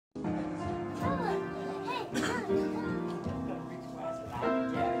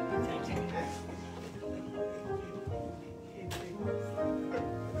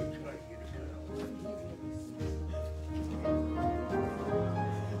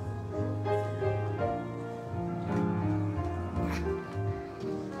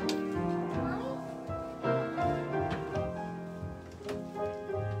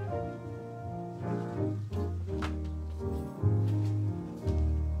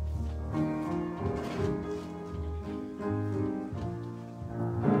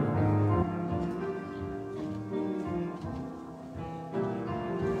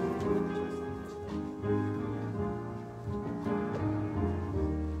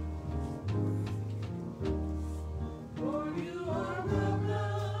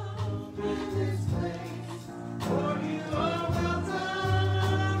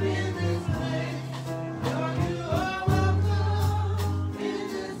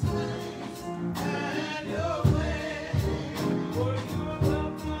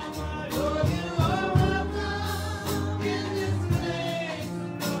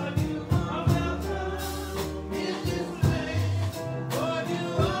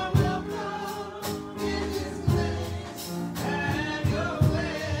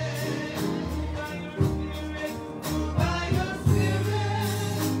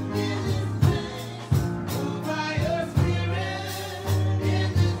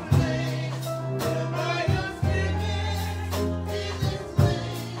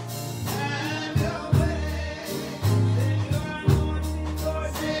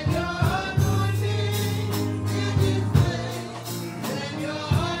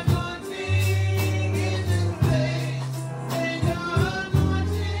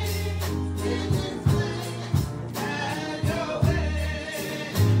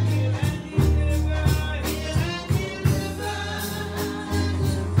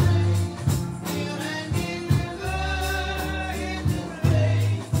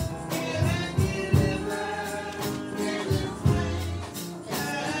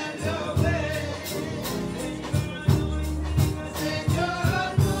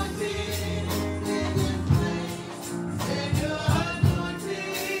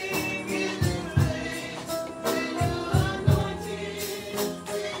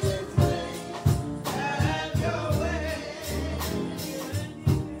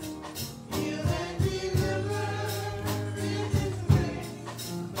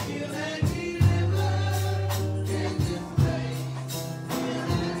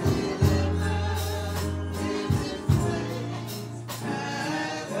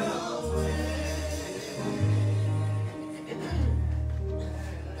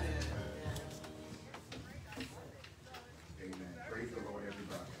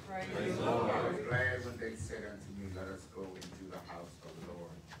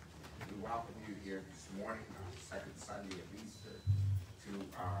here this morning, second Sunday of Easter, to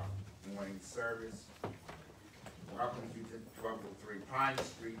our morning service. Welcome you to 1203 Pine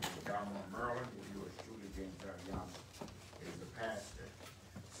Street in Belmont, Maryland, where yours truly, James R. Young, is the pastor.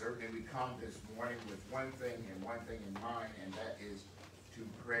 Certainly we come this morning with one thing and one thing in mind, and that is to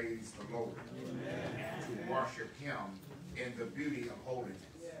praise the Lord. Amen. And to worship Him in the beauty of holiness.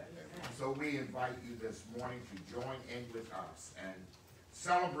 So we invite you this morning to join in with us and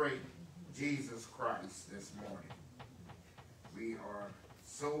celebrate Jesus Christ this morning. We are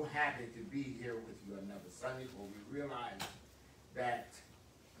so happy to be here with you another Sunday, for we realize that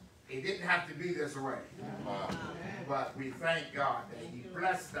it didn't have to be this way. But we thank God that He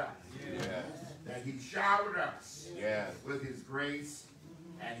blessed us, that He showered us with His grace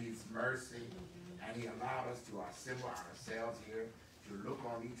and His mercy, and He allowed us to assemble ourselves here to look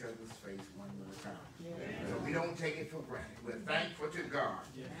on each other's face one more time. So we don't take it for granted. We're thankful to God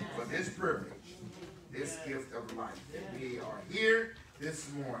for this privilege, this gift of life, that we are here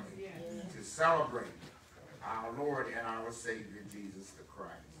this morning to celebrate our Lord and our Savior, Jesus the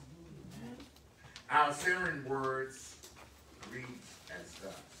Christ. Our sermon words read as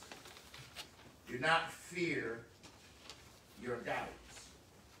thus: do not fear your doubts.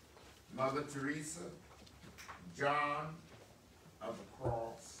 Mother Teresa, John of the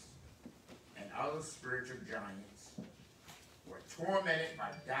Cross, and other spiritual giants were tormented by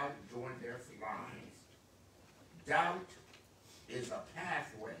doubt during their lives. Doubt is a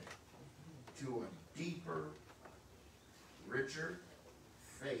pathway to a deeper, richer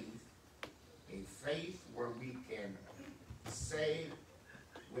faith, a faith where we can say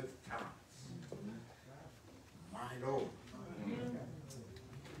with Thomas, my Lord,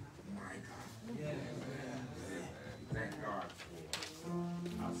 my God. Thank God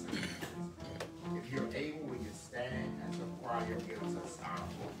for our service. If you're able, will you stand as the choir gives us our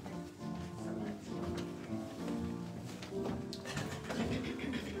opening selection?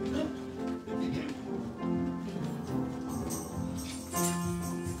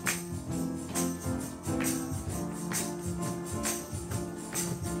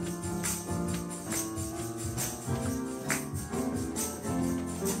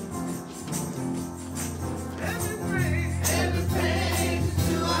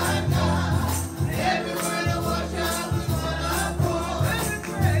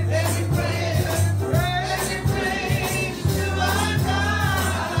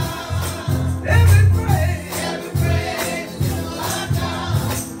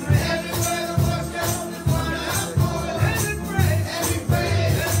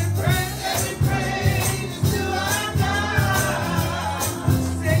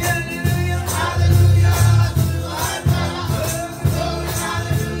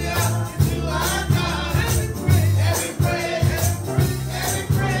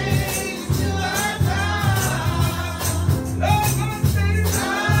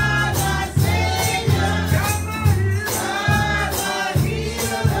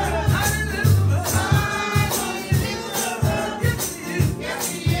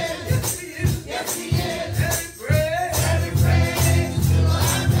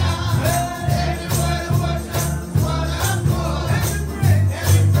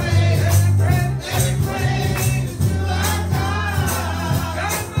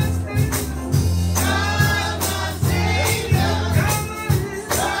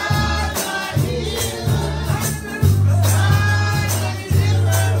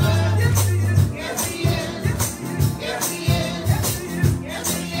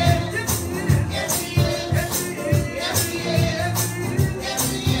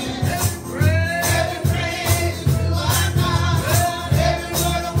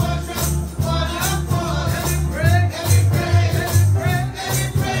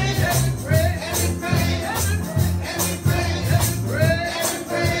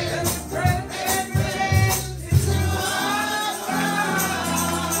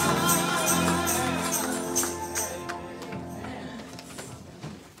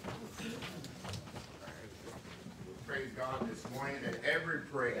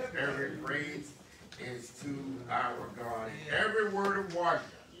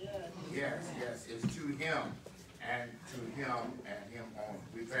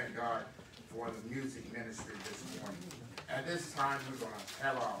 At this time, we're going to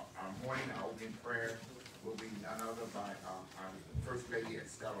have our morning, our opening prayer will be none other by our First Lady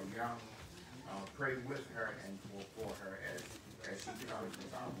Estella Young. Pray with her and for her as she comes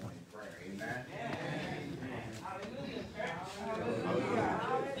with our morning prayer. Amen? Amen. Hallelujah.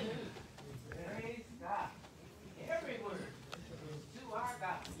 Hallelujah. Praise God. Every word to our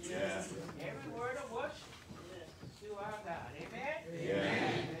God. Yes. Every word of worship to our God. Amen?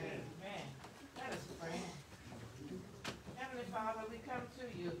 Amen. Amen. Father, we come to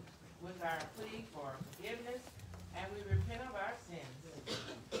you with our plea for forgiveness, and we repent of our sins.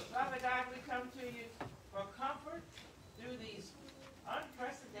 Father God, we come to you for comfort through these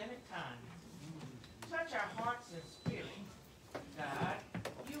unprecedented times. Touch our hearts and spirit, God.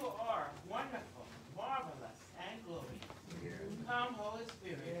 You are wonderful, marvelous, and glorious. Come, Holy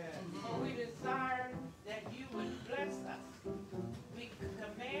Spirit, for we desire that you would bless us. We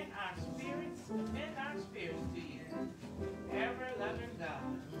commend our spirits to you, ever-loving God,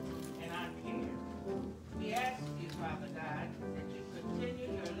 and our care. We ask you, Father God, that you continue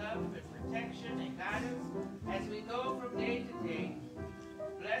your love and protection and guidance as we go from day to day.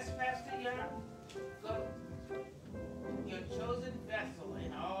 Bless Pastor Young, your chosen vessel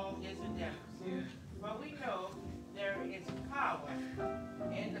in all his endeavors. For we know there is power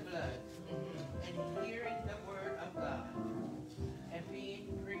in the blood and hearing the word of God and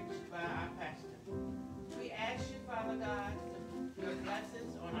being preached by our pastor. We ask you, Father God, your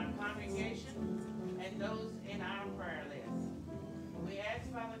blessings on our congregation and those in our prayer list. We ask,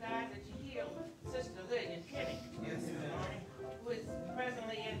 Father God, that you heal Sister Lillian Kenny, who is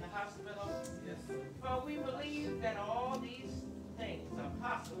presently in the hospital. For we believe that all these things are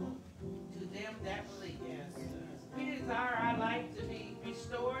possible to them that believe. We desire our life to be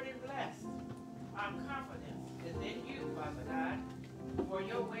restored and blessed. Our confidence is in you, Father God, for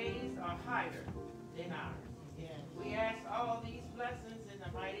your ways are higher than ours. We ask all these blessings in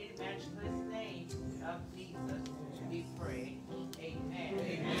the mighty, matchless name of Jesus. We pray. Amen.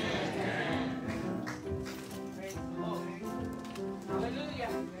 Amen. Praise the Lord. Hallelujah.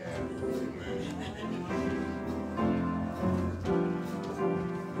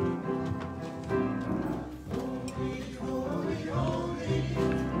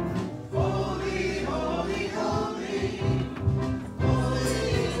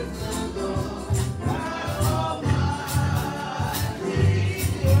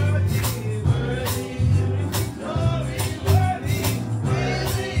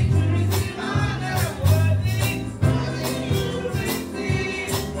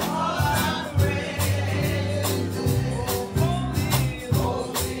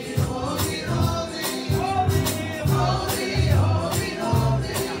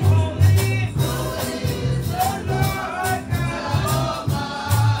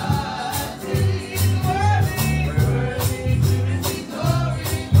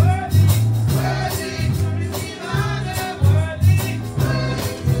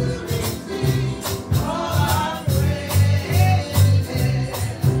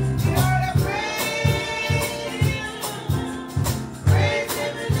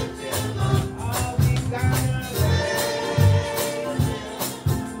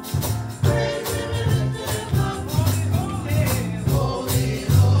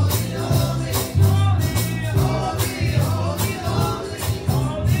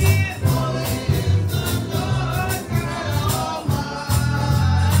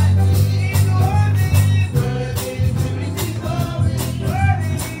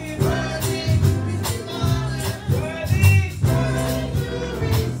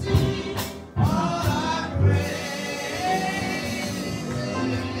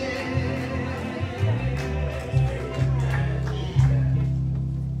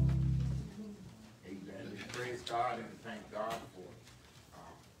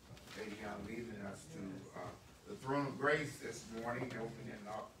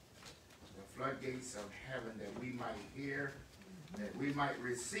 Floodgates of heaven, that we might hear, that we might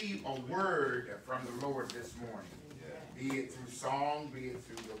receive a word from the Lord this morning. Be it through song, be it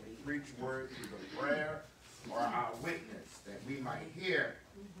through the preached word, through the prayer, or our witness, that we might hear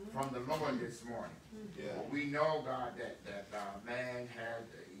from the Lord this morning. For we know, God, that man had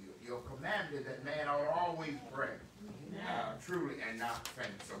your commandment that man ought to always pray. Truly and not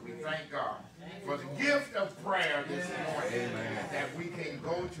faint. So we thank God for the gift of prayer this morning, that we can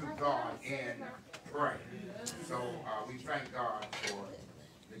go to God and pray. So we thank God for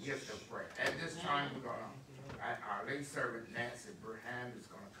the gift of prayer. At this time, we're going to, our lay servant Nancy Burham is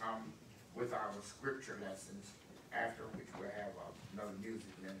going to come with our scripture lessons, after which we'll have another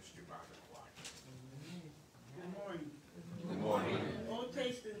music ministry by the choir. Good morning. Good morning. Oh,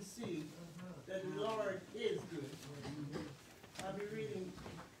 taste and see that the Lord is good. I'll be reading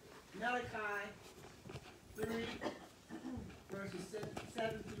Malachi 3, verses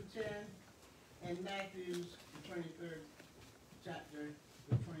 7 through 10, and Matthew's 23rd chapter,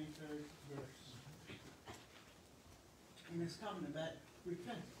 the 23rd verse. And it's talking about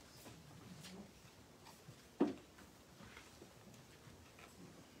repentance.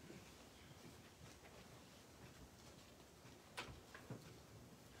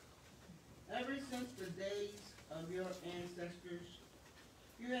 Ever since the days of your ancestors.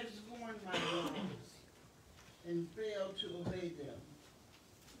 You have scorned my laws and failed to obey them.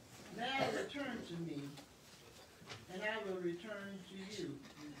 Now return to me, and I will return to you,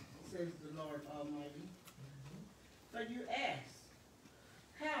 says the Lord Almighty. But you ask,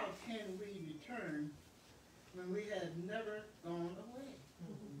 how can we return when we have never gone away?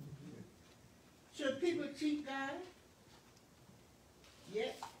 Should people cheat God?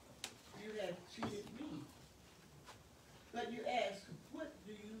 Yet you have cheated me. But you ask, what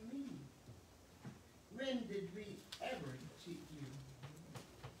do you mean? When did we ever cheat you?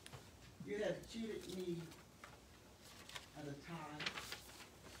 You have cheated me at a tithe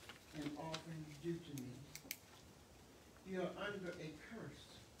and offering due to me. You are under a curse,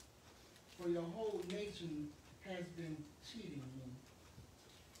 for your whole nation has been cheating me.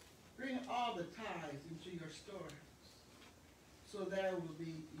 Bring all the tithes into your storehouse, so there will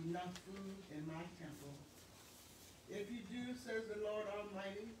be enough food in my temple. If you do, says the Lord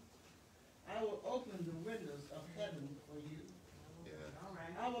Almighty, I will open the windows of heaven for you. Yeah. All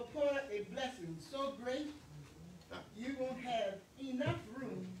right. I will pour a blessing so great, you won't have enough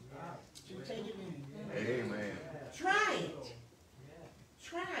room to take it in. Amen. Try it.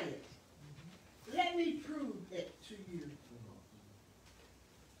 Try it. Let me prove it to you.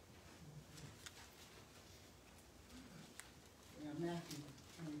 Now, Matthew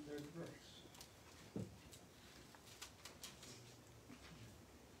 23rd verse.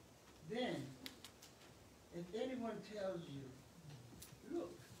 Then, if anyone tells you,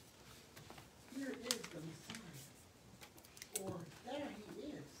 look, here is the Messiah, or there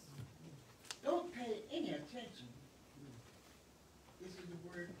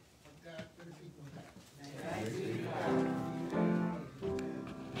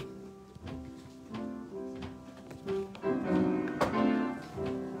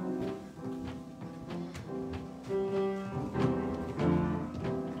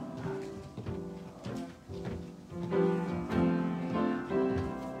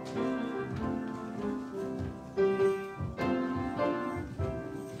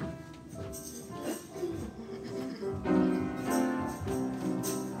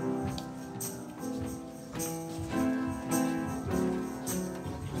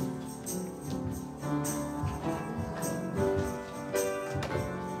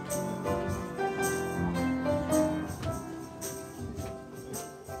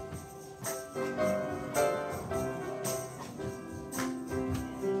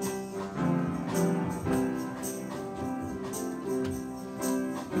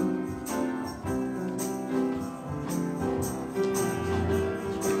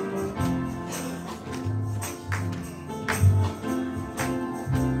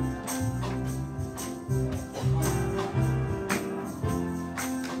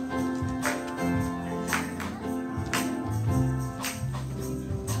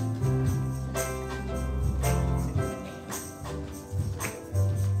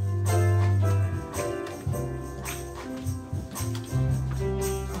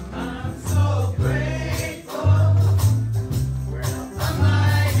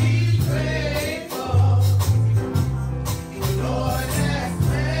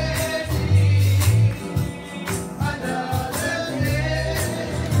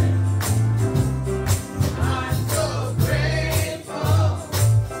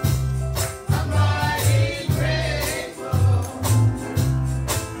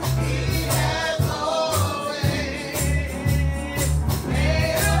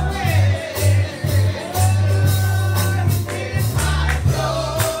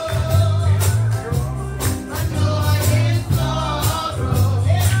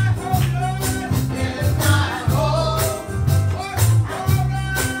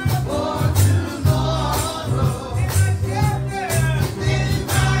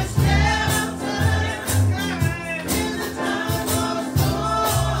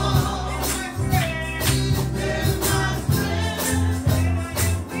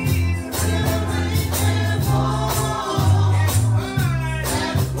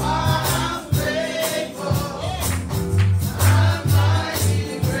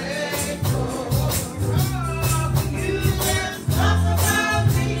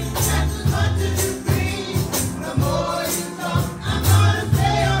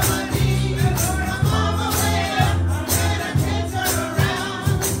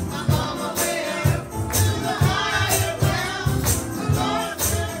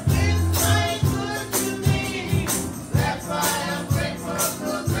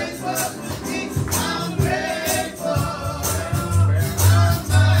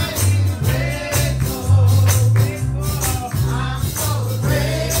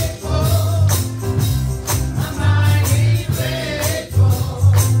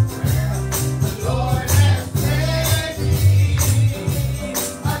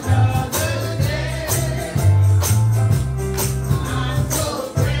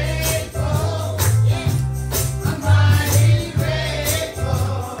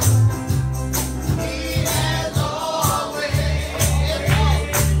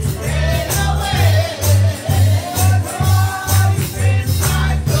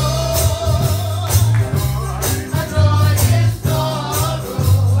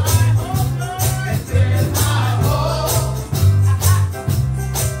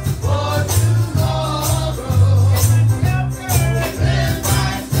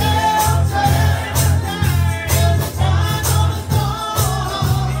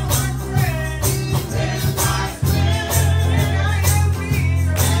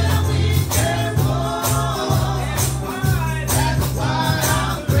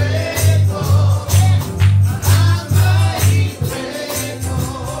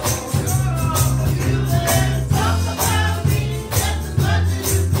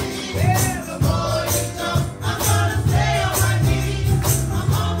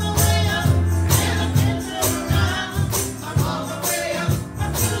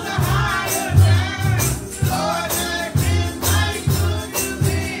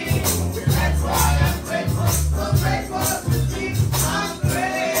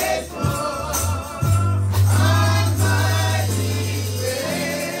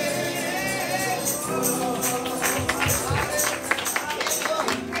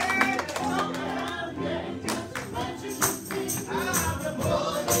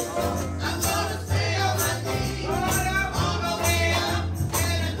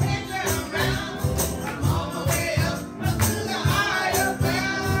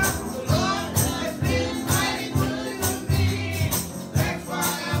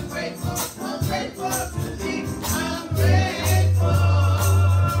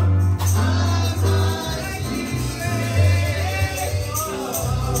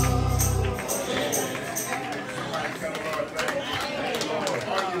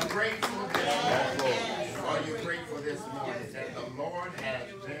Lord has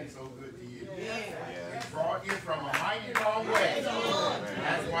been so good to you. He brought you from a mighty long way.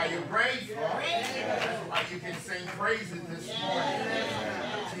 That's why you're grateful. That's why you can sing praises this morning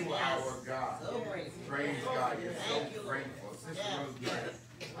to our God. Praise God. You're so grateful. Sister Rosemary,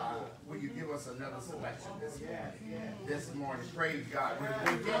 will you give us another selection this morning? This morning, praise God.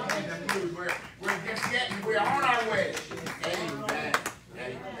 We're getting in the mood. We're on our way. Amen.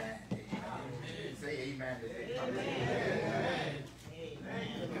 Amen. Say amen today.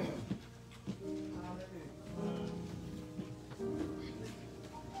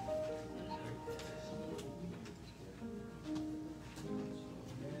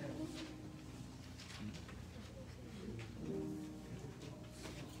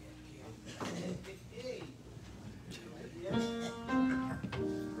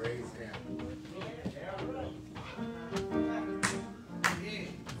 Praise Him.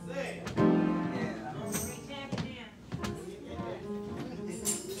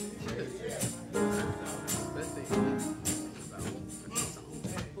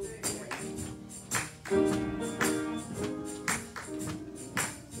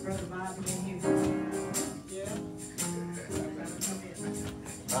 Brother Bobby in here.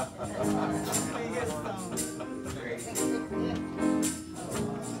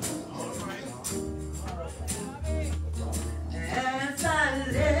 As I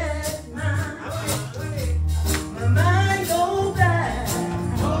let my mind go back,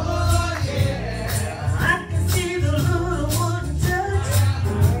 I can see the little wooden church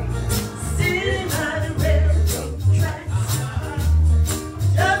sitting by the railroad tracks.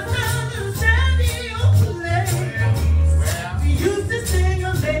 Just understand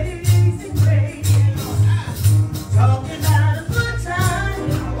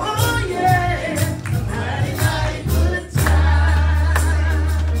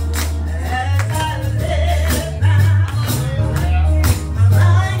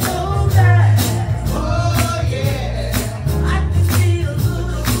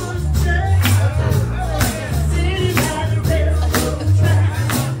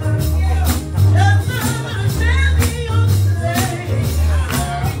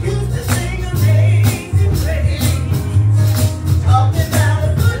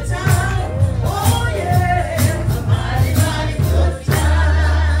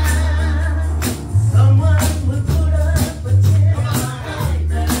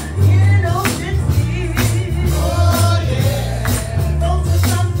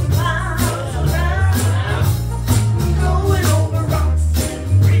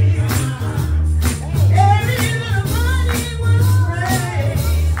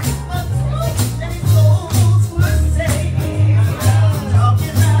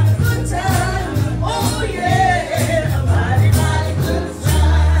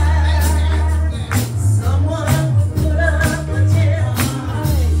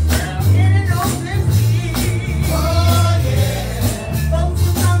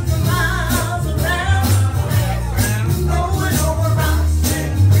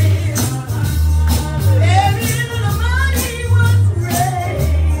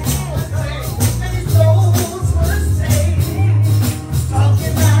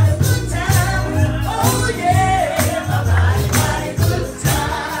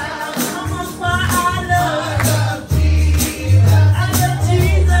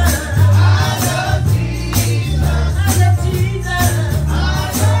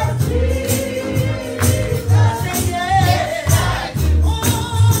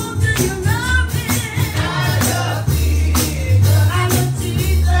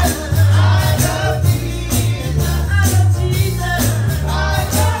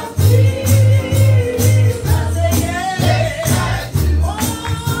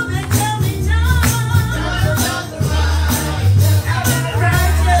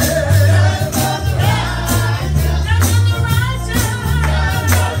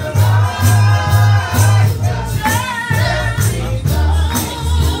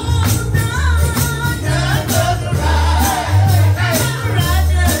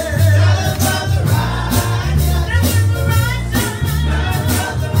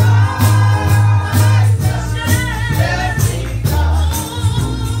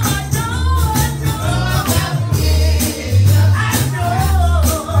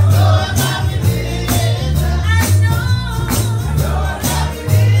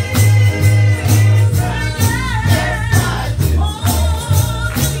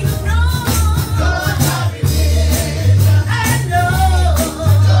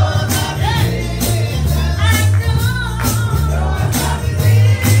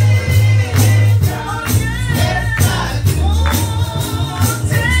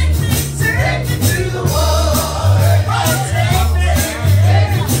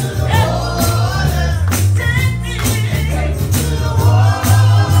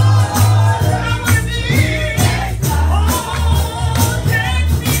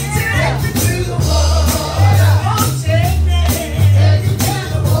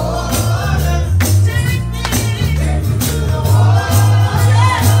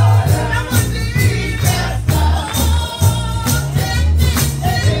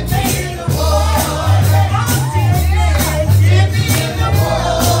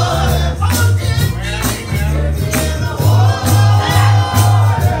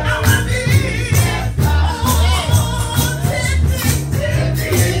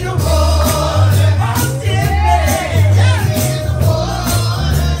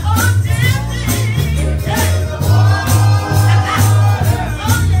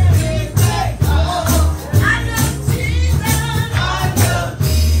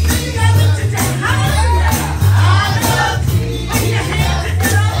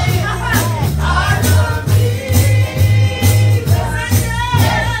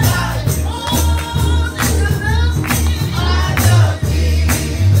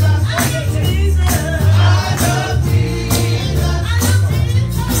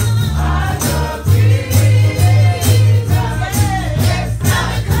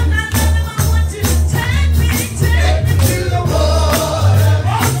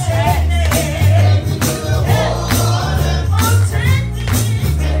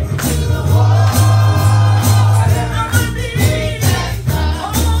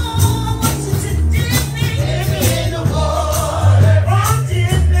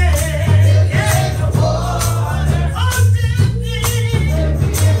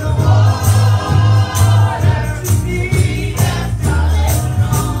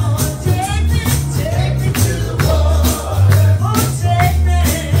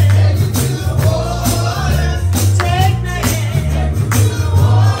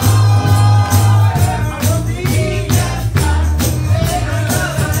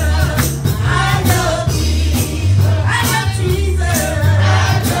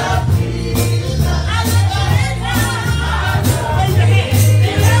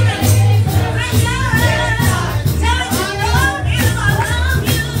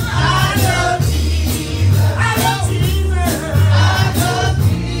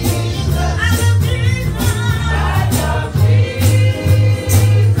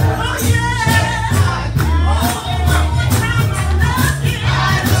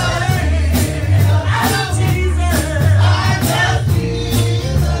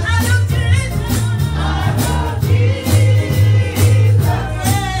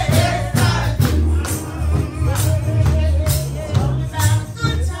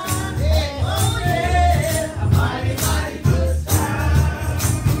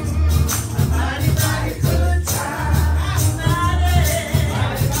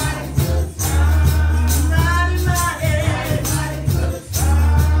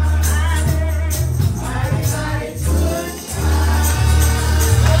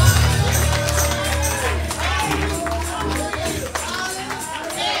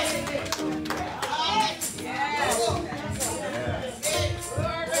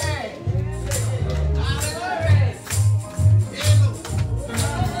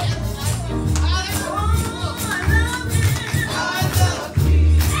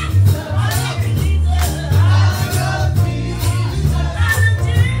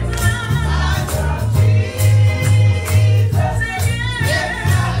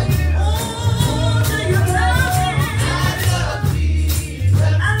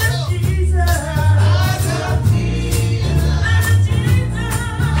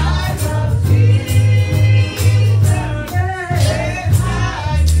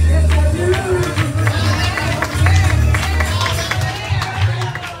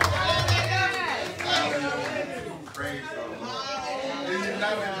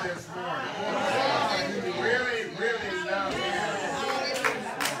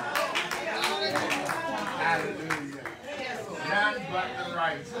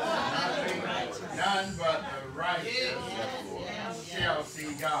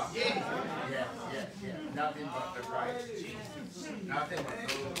see God. Yeah. Nothing but the righteous. Nothing but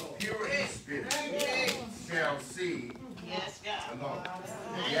those pure in spirit shall see Yes, God. the Lord.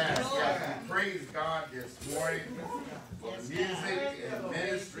 Yes. We praise God this morning for the music and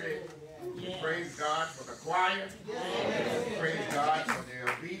ministry. We praise God for the choir. We praise God for their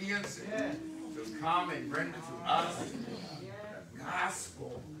obedience to come and render to us the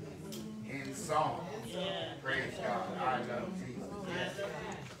gospel in song. Praise God. I love Jesus. Yes.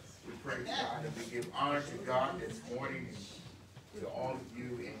 We praise God and we give honor to God this morning and to all of you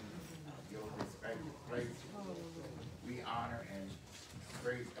in your respective places. We honor and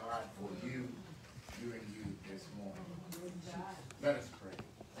praise God for you and you this morning. Let us pray.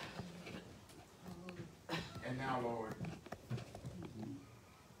 And now, Lord,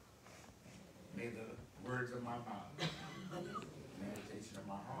 may the words of my mouth, meditation of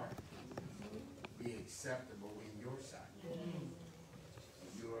my heart, be acceptable in your sight.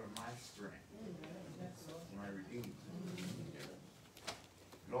 You are my strength, my redeemer.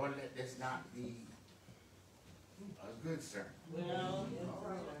 Lord, let this not be a good sermon,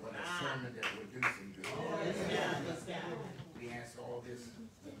 but a sermon that will do some good. We ask all this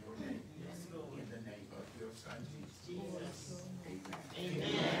in your name, in the name of your Son, Jesus.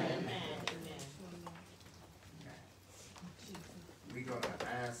 Amen. We're going to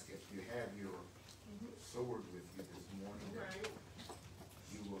ask if you have your sword with you this morning, that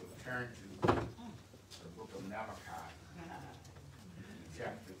you will turn to the book of Malachi,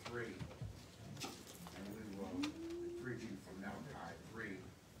 chapter 3, and we will be preaching from Malachi 3,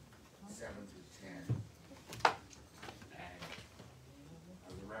 7 through 10. And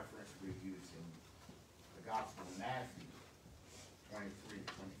as a reference, we're using the Gospel of Matthew 23.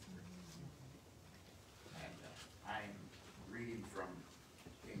 And I am reading from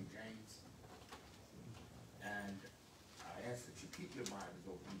King James. And I ask that you keep your Bibles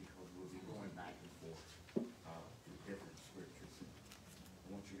open because we'll be going back and forth to different scriptures.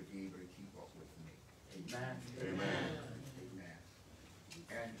 I want you to be able to keep up with me. Amen? Amen.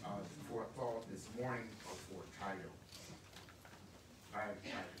 And for a thought this morning, or for a title, I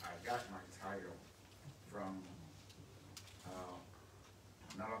got my title from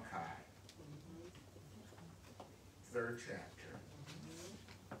Malachi, 3rd chapter,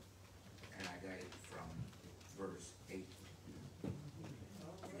 and I got it from verse 8. If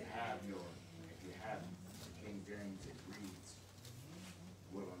you have King James, it reads,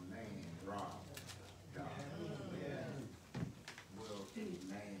 will a man rob God? Will a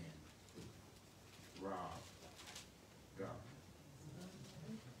man rob God?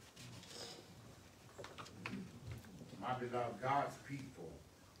 My beloved, God's people,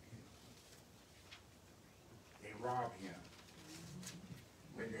 they rob him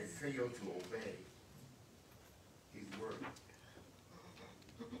when they fail to obey his word.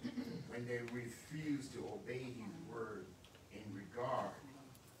 When they refuse to obey his word in regard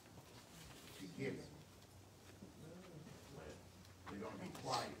to giving. We're going to be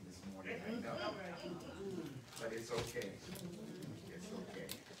quiet this morning, I know. But it's okay. It's okay.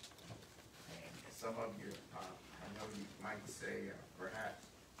 And some of you, I know you might say, perhaps,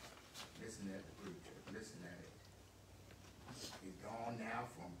 listen at the preacher, listen at it. He's gone now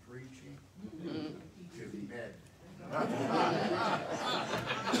from preaching to meddling.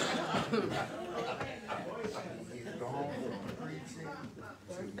 He's gone from preaching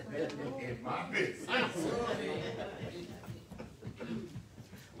to meddling in my business.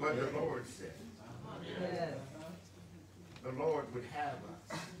 What the Lord said. The Lord would have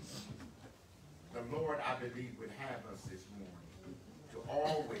us. The Lord, I believe, would have us this morning to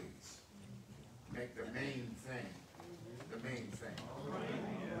always make the main thing the main thing.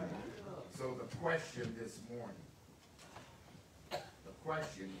 So the question this morning, the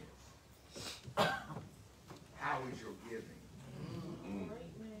question is, how is your giving?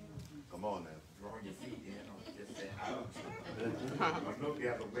 Come on now. Draw your feet in or just say out. Or look the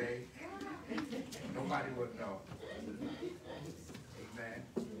other way. Nobody will know. Amen.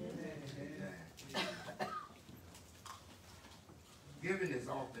 Amen. Giving is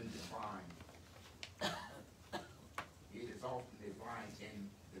often defined. It is often defined in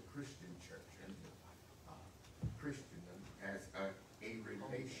the Christian church and Christendom as a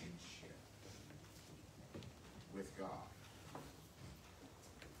relationship with God.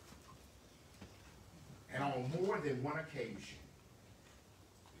 And on more than one occasion,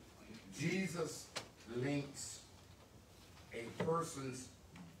 Jesus links a person's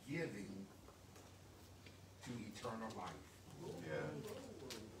giving to eternal life. Yeah.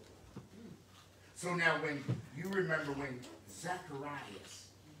 So now when you remember when Zacharias,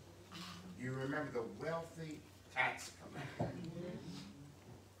 you remember the wealthy tax collector,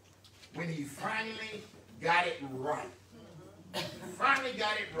 when he finally got it right. Finally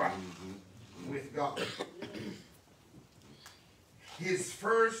got it right with God. His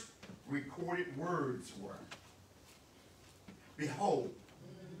first recorded words were, behold,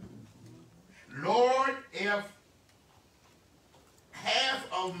 Lord, if half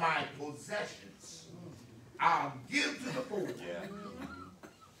of my possessions I'll give to the poor,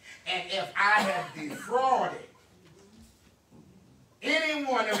 and if I have defrauded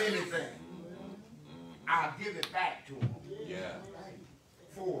anyone of anything, I'll give it back to him.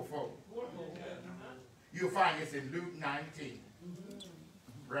 Fourfold. You'll find this in Luke 19,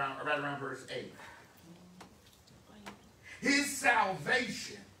 right around verse 8. His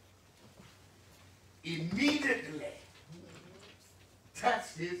salvation immediately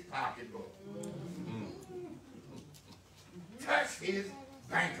touched his pocketbook, touched his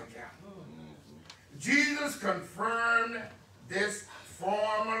bank account. Jesus confirmed this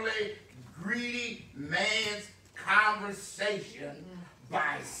formerly greedy man's conversation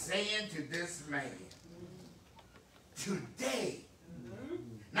by saying to this man, today,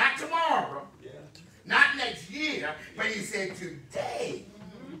 not tomorrow, not next year, but he said today,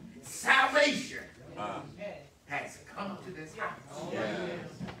 salvation has come to this house.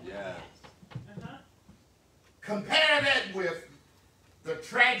 Compare that with the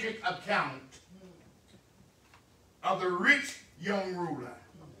tragic account of the rich young ruler.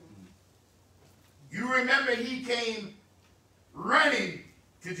 You remember he came running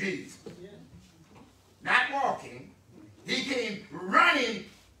to Jesus. Not walking. He came running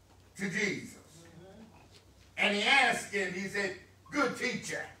to Jesus. And he asked him, he said, good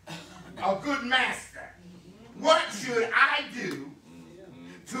teacher, a good master, what should I do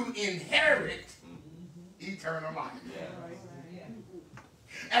to inherit eternal life?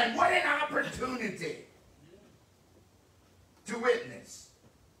 And what an opportunity to witness.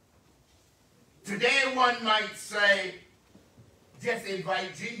 Today one might say, just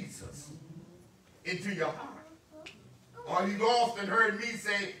invite Jesus into your heart. Or you've often heard me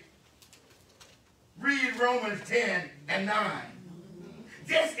say, read Romans 10 and 9.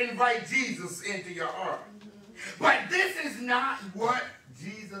 Just invite Jesus into your heart. But this is not what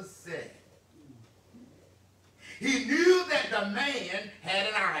Jesus said. He knew that the man had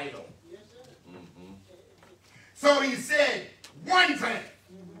an idol. So he said one thing.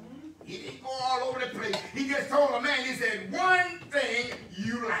 He didn't go all over the place. He just told the man, he said, one thing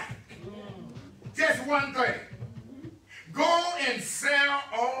you lack. Just one thing. Go and sell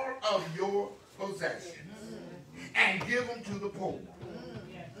all of your possessions and give them to the poor.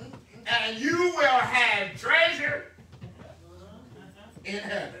 And you will have treasure in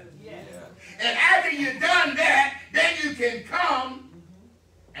heaven. And after you've done that, then you can come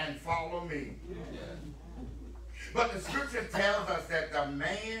and follow me. But the scripture tells us that the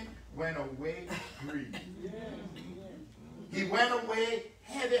man went away grieved. He went away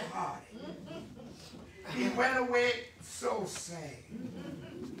heavy-hearted. He went away so sad.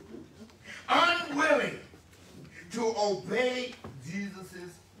 Unwilling to obey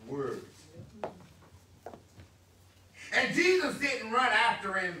Jesus' words. And Jesus didn't run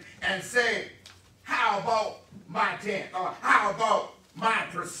after him and say, how about my 10? Or how about my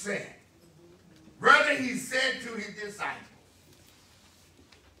percent? Rather, he said to his disciples,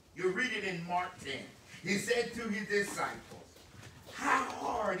 you read it in Mark 10. He said to his disciples, how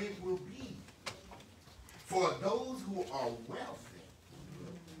hard it will be for those who are wealthy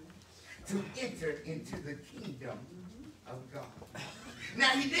to enter into the kingdom of God. Now,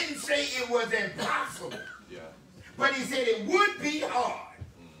 he didn't say it was impossible. But he said it would be hard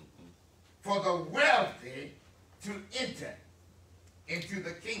for the wealthy to enter into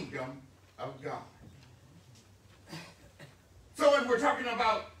the kingdom of God. So when we're talking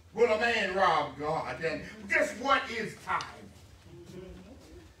about, will a man rob God, then just what is tithing?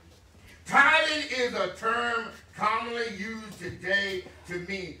 Tithing is a term commonly used today to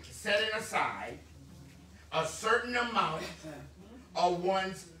mean setting aside a certain amount of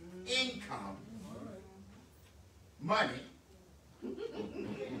one's income, money,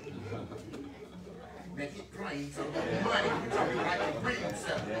 make it plain, so money, we're talking about the green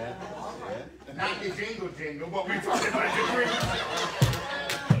stuff. Not the jingle, but we're talking about the green stuff.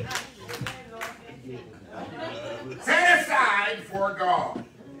 Set aside for God.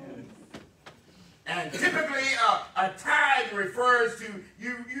 And typically a tithe refers to,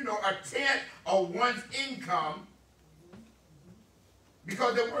 you know, a tenth of one's income,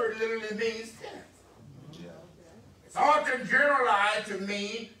 because the word literally means tenth. It's often generalized to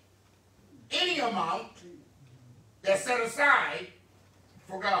mean any amount that's set aside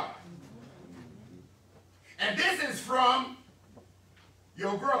for God. And this is from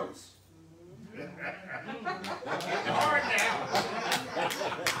your gross. It's hard now.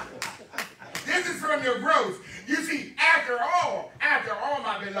 This is from your gross. You see, after all,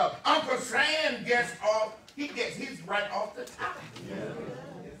 my beloved, Uncle Sam gets off, he gets his right off the top.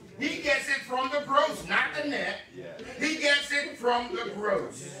 He gets it from the gross, not the net. He gets it from the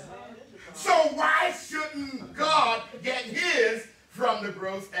gross. So why shouldn't God get his from the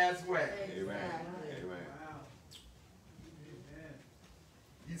gross as well? Amen. Amen.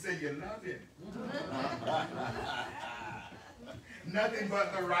 You say you love him. Nothing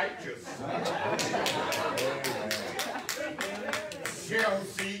but the righteous shall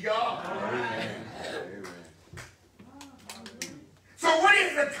see God. Amen. So what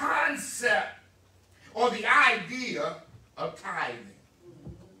is the concept or the idea of tithing?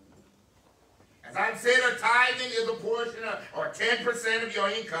 As I've said, a tithing is a portion of, or 10% of your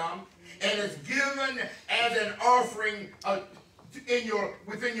income, and it's given as an offering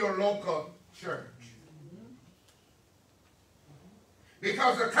within your local church.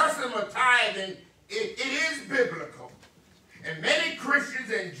 Because the custom of tithing, it is biblical. And many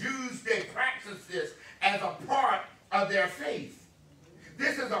Christians and Jews, they practice this as a part of their faith.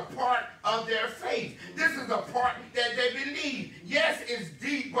 This is a part of their faith. This is a part that they believe. Yes, it's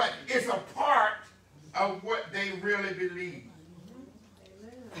deep, but it's a part of what they really believe.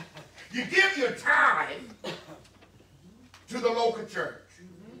 You give your tithe to the local church,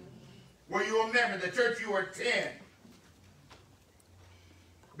 where you are a member, the church you attend.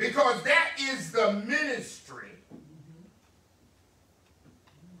 Because that is the ministry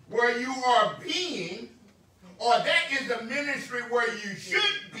where you are being, or that is the ministry where you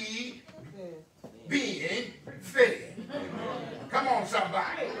should be being fed. Come on,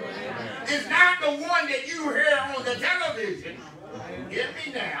 somebody. It's not the one that you hear on the television. Get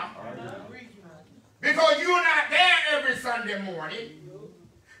me now. Because you're not there every Sunday morning.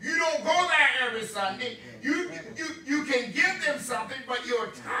 You don't go there every Sunday. You can give them something, but your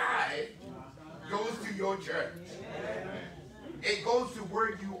tithe goes to your church. It goes to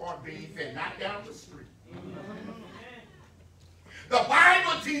where you are being fed, not down the street. The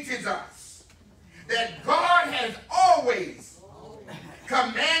Bible teaches us that God has always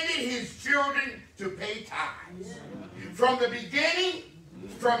commanded his children to pay tithes. From the beginning,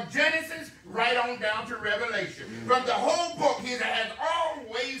 from Genesis right on down to Revelation. From the whole book, he has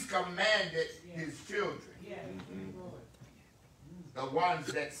always commanded his children. The ones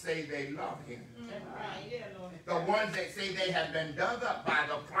that say they love him. The ones that say they have been dug up by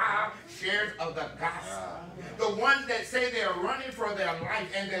the plowshares of the gospel. The ones that say they're running for their life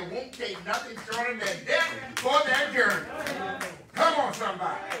and they won't take nothing shorter than death for their journey. Come on,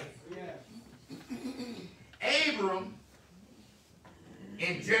 somebody. Abram,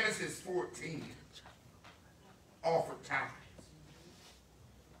 in Genesis 14, offered tithes.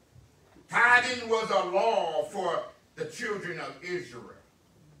 Tithing was a law for the children of Israel.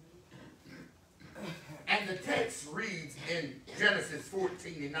 And the text reads in Genesis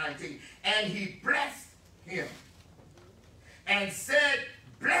 14 and 19, and he blessed him and said,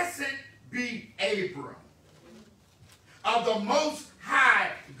 blessed be Abram of the Most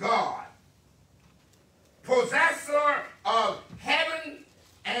High God, possessor of heaven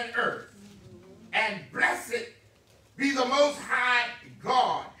and earth, and blessed be the Most High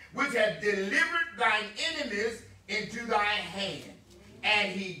God, which hath delivered thine enemies into thy hand.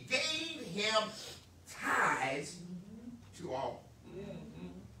 And he gave him tithes to all,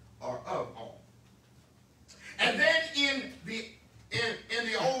 or of all. And then in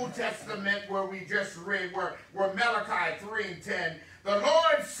the Old Testament, where we just read, where Malachi 3 and 10, the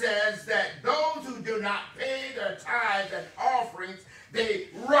Lord says that those who do not pay their tithes and offerings, they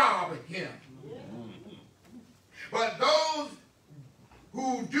rob him. But those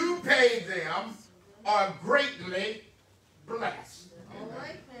who do pay them are greatly blessed.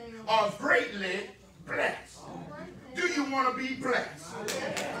 Are greatly blessed. Do you want to be blessed?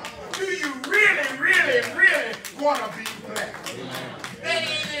 Do you really, really, really want to be blessed? And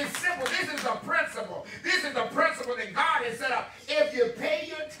it is simple. This is a principle. This is the principle that God has set up. If you pay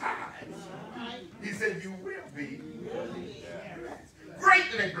your tithes, he said you will be blessed.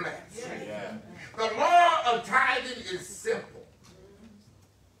 Greatly blessed. The law of tithing is simple.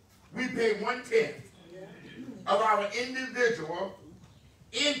 We pay 1/10 of our individual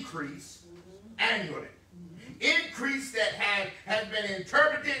increase annually. Increase that has been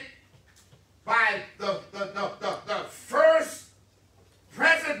interpreted by the first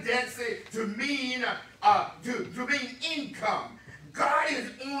presidency to mean income. God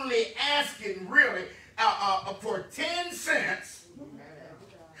is only asking really for 10 cents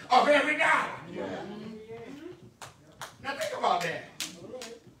of every dollar. Now think about that.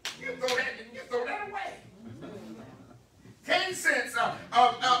 You throw 10 cents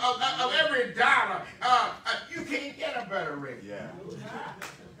of every dollar, you can't get a better rate. Yeah.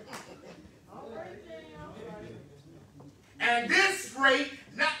 And this rate,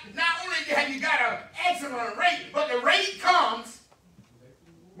 not only have you got an excellent rate, but the rate comes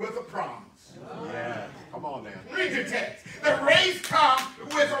with a promise. Yeah. Come on now. Read your text. The rates come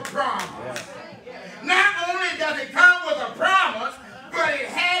with a promise. Not only does it come with a promise, but it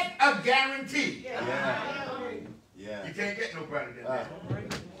has a guarantee. Yeah. Yeah. You can't get no better than that.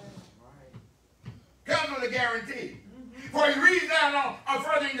 Comes with a guarantee. For he reads down on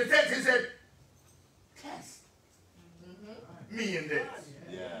further in the text, he said, test me in this.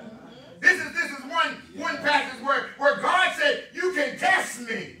 Yeah. This is one passage where God said, you can test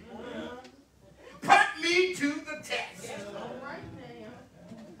me. Put me to the test.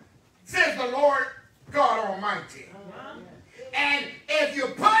 Says the Lord God Almighty. And if you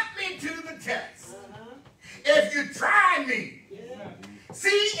put me to the test, if you try me, see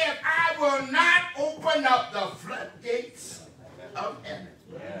if I will not open up the floodgates of heaven.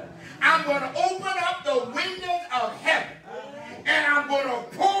 I'm going to open up the windows of heaven, and I'm going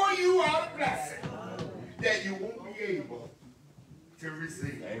to pour you out a blessing that you won't be able to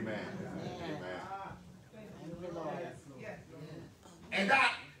receive. Amen. And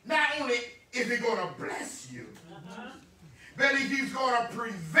not only is he going to bless you, but he's going to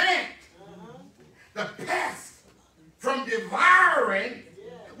prevent the pest from devouring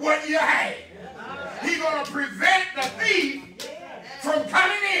what you have. He's going to prevent the thief from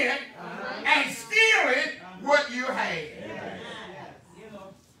coming in and stealing what you have.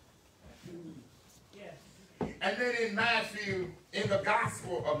 And then in Matthew, in the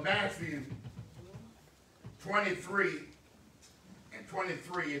Gospel of Matthew 23 and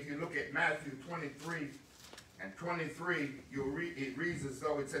 23, if you look at Matthew 23 and 23, you'll read, it reads as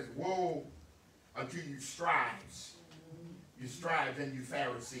though it says, woe unto you scribes, and you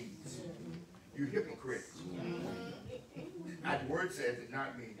Pharisees, you hypocrites. That word says it,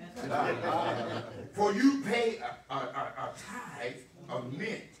 not me. For you pay a tithe of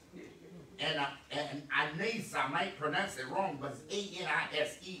mint and anise, I might pronounce it wrong, but it's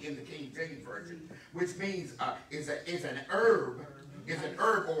A-N-I-S-E in the King James Version, which means is an herb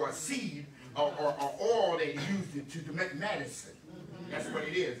or a seed or oil they used to make medicine. That's what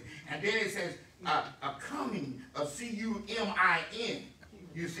it is. And then it says a cumin, a C-U-M-I-N.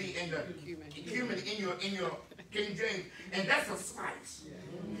 You see in the cumin in your King James, and that's a spice,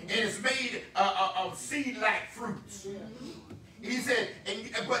 and it's made of seed-like fruits. He said,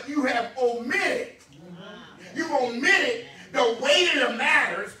 but you have omitted. You've omitted the weightier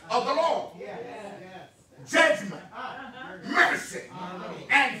matters of the law: judgment, mercy,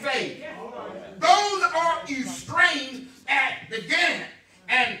 and faith. Those are you strain at the gannett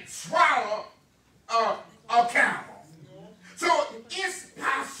and swallow a camel. So it's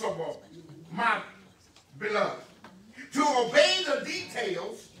possible, my beloved, to obey the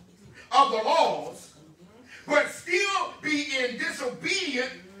details of the laws, but still be in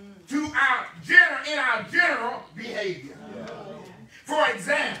disobedience to our general behavior. For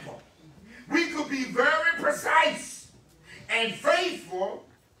example, we could be very precise and faithful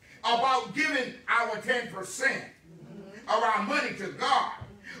about giving our 10% of our money to God,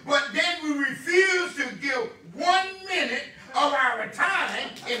 but then we refuse to give 1 minute of our time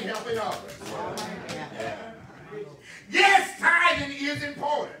in helping others. Yes, tithing is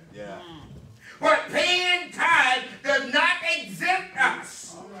important. But paying tithe does not exempt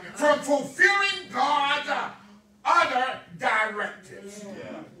us from fulfilling God's other directives.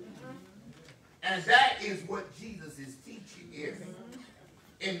 And that is what Jesus is teaching here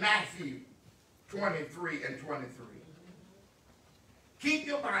in Matthew 23 and 23. Keep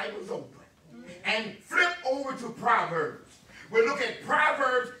your Bibles open and flip over to Proverbs. We'll look at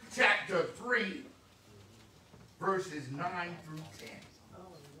Proverbs chapter 3, verses 9 through 10.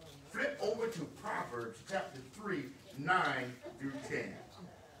 Flip over to Proverbs chapter 3, 9 through 10.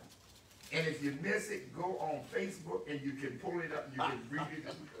 And if you miss it, go on Facebook and you can pull it up and you can read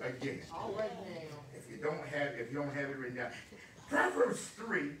it again. If you don't have it written down. Proverbs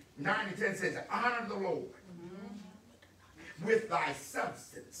 3, 9 and 10 says, honor the Lord with thy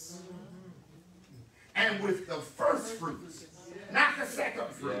substance and with the first fruits, not the second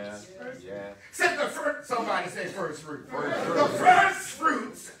fruits. Said the first, somebody say first fruit. The first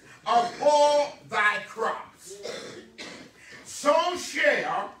fruits of all thy crops. So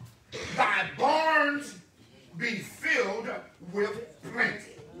shall thy barns be filled with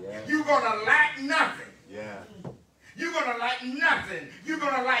plenty. You're going to lack nothing. You're going to lack nothing. You're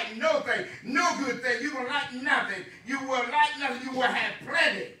going to lack no good thing. You're going to lack nothing. You will lack nothing. You will have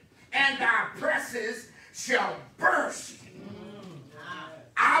plenty. And thy presses shall burst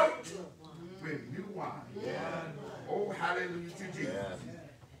why. Oh, hallelujah to Jesus. Yes.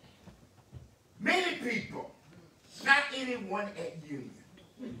 Many people, not anyone at Union,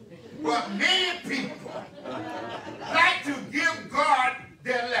 but many people like to give God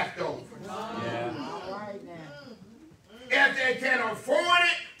their leftovers. Yeah. If they can afford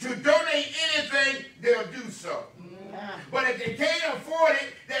it to donate anything, they'll do so. But if they can't afford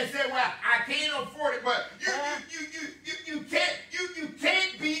it, they say, well, I can't afford it. But you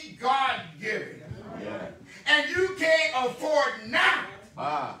can't beat God-given. Yeah. And you can't afford not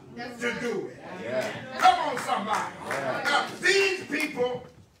Ah. to do it. Yeah. Come on, somebody. Yeah. Now, these people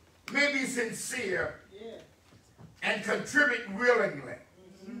may be sincere and contribute willingly,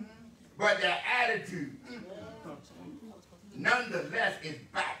 but their attitude, nonetheless, is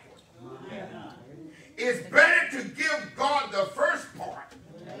backward. It's better to give God the first part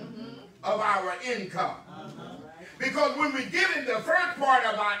of our income. Because when we give him the first part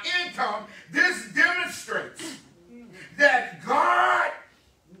of our income, this demonstrates that God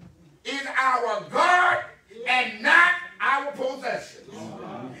is our God and not our possession.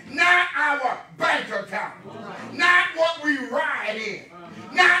 Not our bank account. Not what we ride in.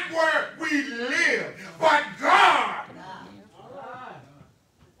 Not where we live. But God.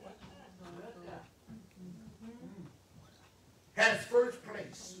 Has first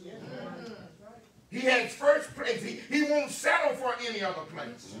place. He has first place. He won't settle for any other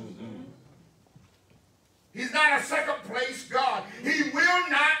place. He's not a second place God. He will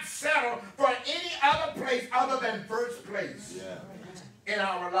not settle for any other place other than first place in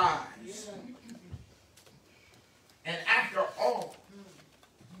our lives. And after all,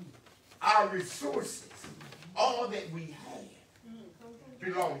 our resources, all that we have,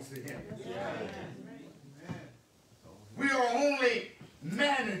 belongs to him. We are only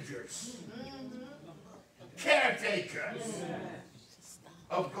managers, caretakers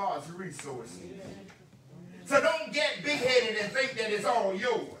of God's resources. So don't get big-headed and think that it's all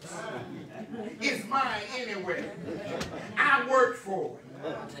yours. It's mine anyway. I worked for it.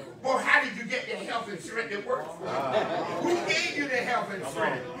 Well, how did you get the health and strength to work for it? Who gave you the health and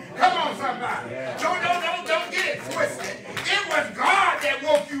strength? Come on, somebody. Don't get it twisted. It was God that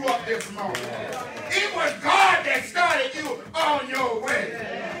woke you up this morning. It was God that started you on your way.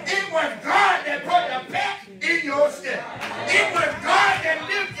 It was God that put the pep in your step. It was God that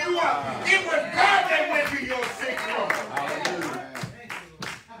lifted you up. It was God that went to your sick room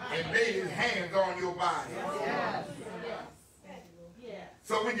and laid his hands on your body.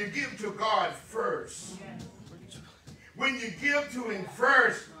 So when you give to God first, when you give to him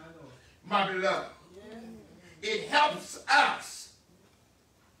first, my beloved, it helps us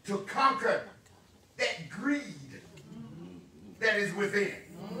to conquer that greed that is within.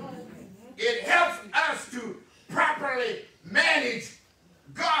 It helps us to properly manage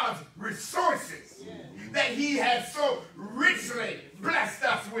God's resources that he has so richly blessed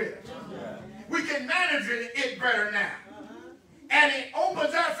us with. We can manage it better now. And it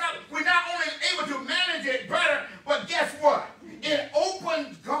opens us up. We're not only able to manage it better, but guess what? It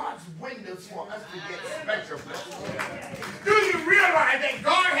opens God's windows for us to get special blessings. Do you realize that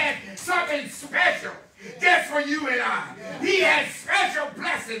God has something special just for you and I? He has special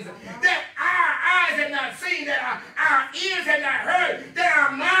blessings that our eyes have not seen, that our ears have not heard, that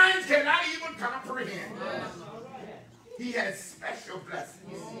our minds cannot even comprehend. He has special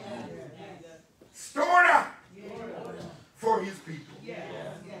blessings stored up for his people.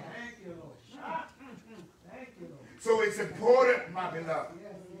 So it's important, my beloved,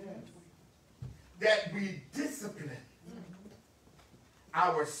 that we discipline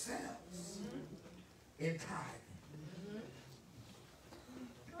ourselves in tithing.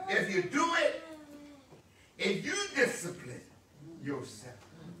 If you do it, if you discipline yourself,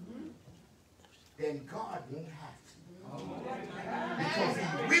 then God won't have to. Because he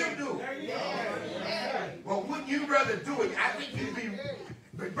will do it. But wouldn't you rather do it? I think you'd be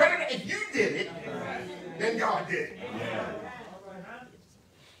better if you did it than God did it.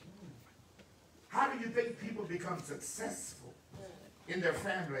 How do you think people become successful in their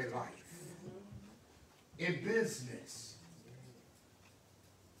family life, in business,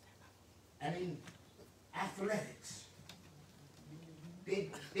 and in athletics?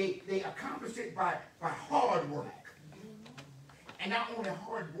 They accomplish it by hard work. And not only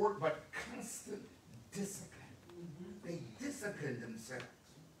hard work, but constant discipline. They discipline themselves.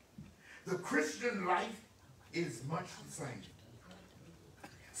 The Christian life is much the same.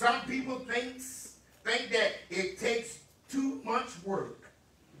 Some people think that it takes too much work.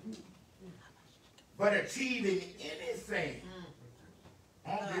 But achieving anything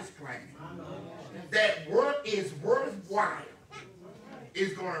on this planet that work is worthwhile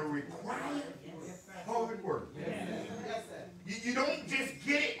is going to require hard work. Yes, sir. You don't just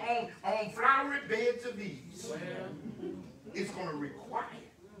get it on flowery beds of ease. It's going to require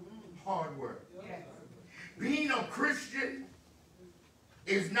hard work. Being a Christian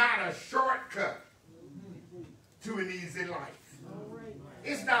is not a shortcut to an easy life.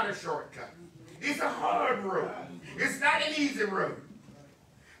 It's not a shortcut. It's a hard road. It's not an easy road.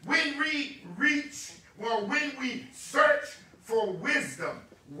 When we search for wisdom,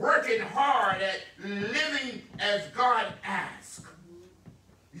 working hard at living as God asks,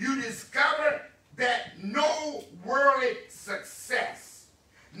 you discover that no worldly success,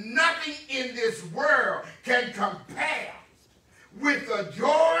 nothing in this world can compare with the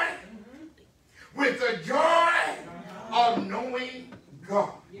joy of knowing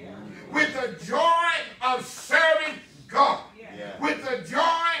God, with the joy of serving God, with the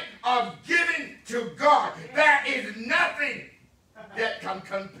joy of giving to God. There is nothing that can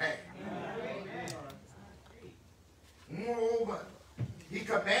compare. Moreover, he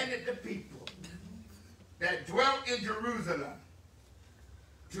commanded the people that dwelt in Jerusalem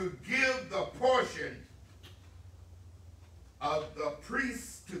to give the portion of the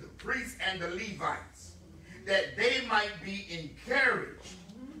priests to the priests and the Levites, that they might be encouraged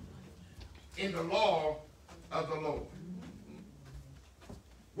in the law of the Lord.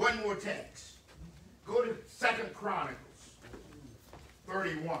 One more text. Go to 2 Chronicles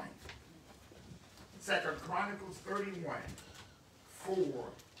 31. 2 Chronicles 31, 4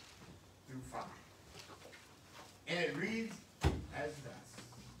 through 5. And it reads as thus.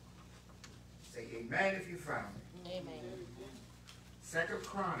 Say amen if you found it. Amen. 2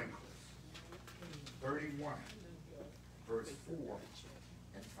 Chronicles 31, verse 4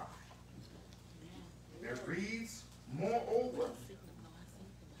 and 5. It reads, moreover,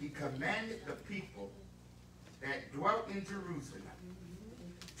 he commanded the people that dwelt in Jerusalem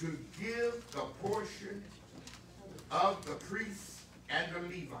to give the portion of the priests and the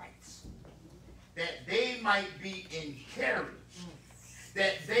Levites, that they might be encouraged,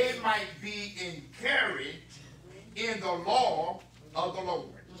 in the law of the Lord.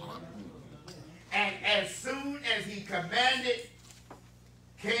 And as soon as he commanded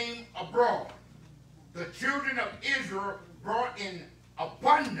came abroad, the children of Israel brought in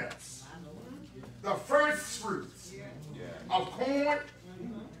abundance the first fruits of corn,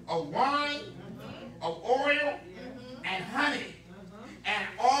 of wine, of oil, and honey, and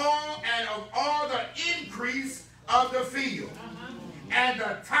of all the increase of the field, and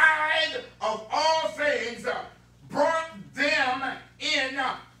the tithe of all things brought them in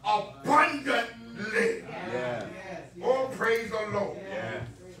abundantly. Oh, praise the Lord.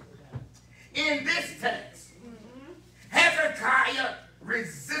 In this text, Hezekiah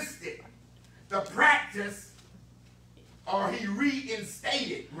resisted the practice, or he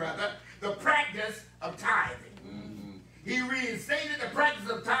reinstated, rather, the practice of tithing. He reinstated the practice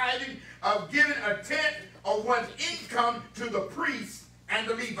of tithing, of giving a tenth of one's income to the priests and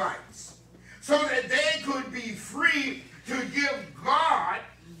the Levites, so that they could be free to give God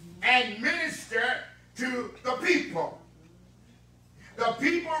and minister to the people. The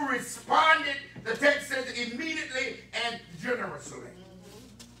people responded, the text says, immediately and generously.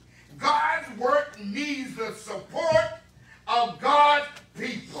 God's work needs the support of God's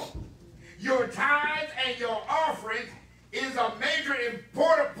people. Your tithes and your offerings is a major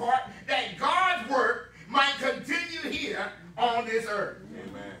important part that God's work might continue here on this earth.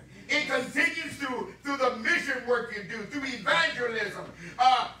 Amen. It continues through the mission work you do, through evangelism,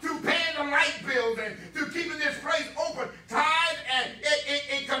 through paying the light bills, and through keeping this place open. Tithe, and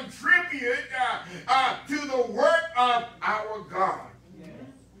it contributes to the work of our God.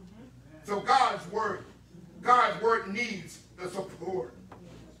 So God's work needs the support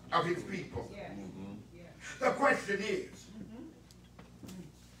of his people. The question is,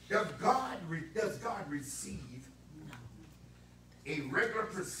 does God receive a regular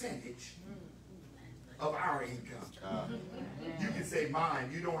percentage of our income? You can say mine.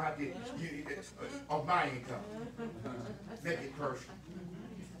 You don't have to, of my income. Make it personal.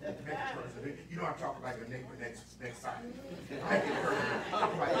 Make it personal. You don't have to talk about your neighbor next time. Make it personal.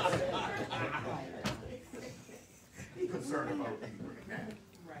 Talk about yourself. Be concerned about people now.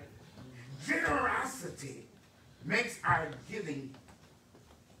 Generosity makes our giving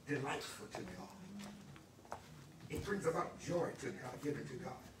delightful to God. It brings about joy to God, giving to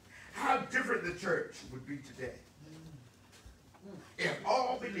God. How different the church would be today if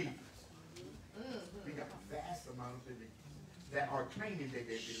all believers, we got a vast amount of believers that are claiming that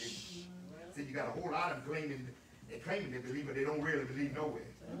they believe. So you got a whole lot of them claiming they believe, but they don't really believe nowhere.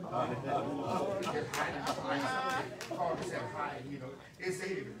 They're hiding behind something. They call themselves hiding, they say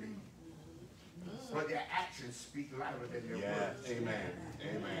they believe. but their actions speak louder than their Yeah. words. Amen.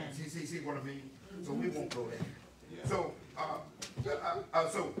 Amen. See what I mean? So we won't go there. Yeah. So how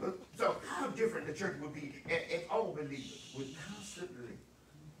different the church would be if all believers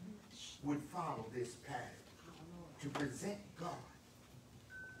would follow this pattern to present God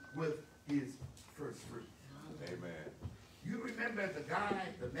with his first fruit. Amen. You remember the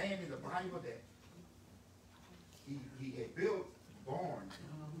man in the Bible that he had built barns,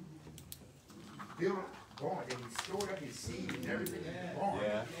 and he stored up his seed and everything in the barn.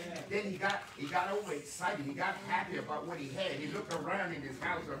 Yeah. Then he got overexcited. He got happy about what he had. He looked around in his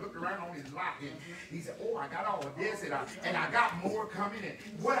house or looked around on his lot, and he said, "Oh, I got all of this, and I got more coming. And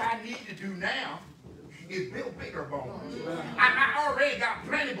what I need to do now is build bigger barns. I already got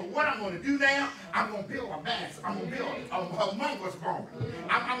plenty, but what I'm going to do now, I'm going to build a mass. I'm going to build a humongous barn.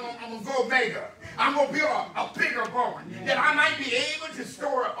 I'm going to go bigger. I'm going to build a bigger barn that I might be able to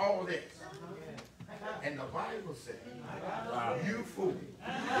store all this." And the Bible says, Wow. "You fool,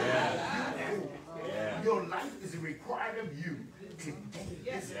 Yeah. you fool, Yeah. your life is required of you today."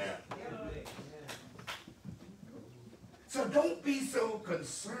 Yeah. So don't be so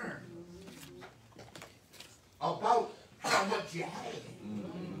concerned about how much you have.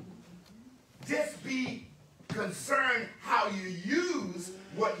 Just be concerned how you use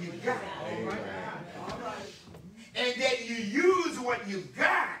what you got. Amen. And that you use what you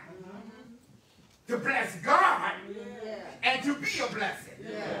got to bless God and to be a blessing.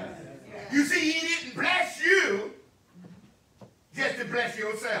 You see, he didn't bless you just to bless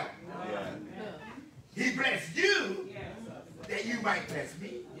yourself. Yeah. He blessed you that you might bless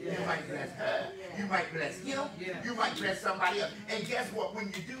me. You might bless her. You might bless him. You might bless somebody else. And guess what? When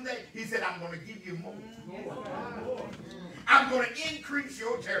you do that, he said, "I'm going to give you more. I'm going to increase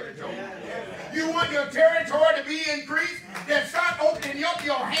your territory." You want your territory to be increased? Then start opening up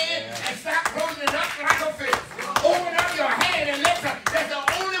your hand and stop closing it up like a fist. Open up your hand and that's the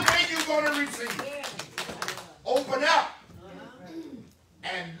only way you're going to receive. Open up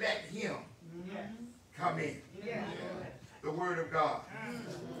and let him come in. The word of God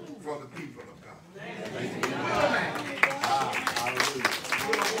for the people of God. Amen. Hallelujah.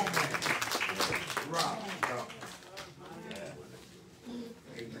 Rob, God.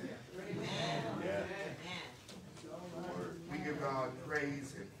 Amen. Yeah. We give God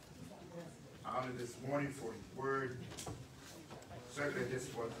praise and honor this morning for his word. Certainly this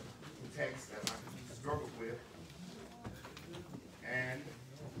was a text that I struggled with. And,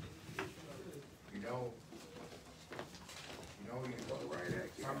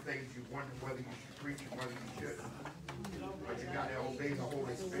 some things you wonder whether you should preach and whether you shouldn't. But you got to obey the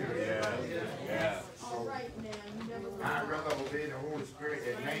Holy Spirit. Yeah. Yeah. So, I'd rather obey the Holy Spirit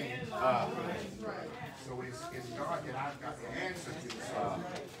than man. So it's God that I've got the answer to. So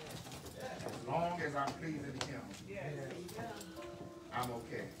as long as I'm pleasing him, I'm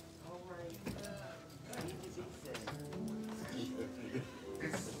okay.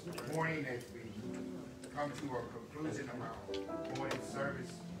 This morning as we come to a conclusion of our morning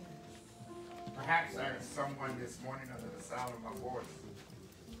service, perhaps there's someone this morning under the sound of my voice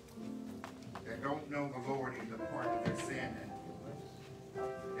that don't know the Lord in the pardon of their sin, and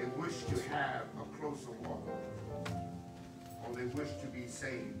they wish to have a closer walk, or they wish to be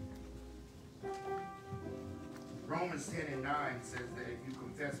saved. Romans 10:9 says that if you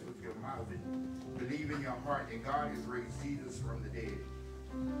confess with your mouth and believe in your heart that God has raised Jesus from the dead,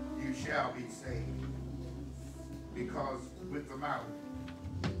 you shall be saved. Because with the mouth,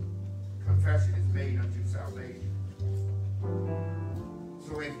 confession is made unto salvation.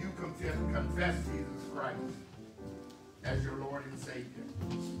 So if you confess Jesus Christ as your Lord and Savior,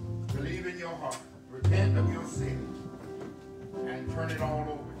 believe in your heart, repent of your sin, and turn it all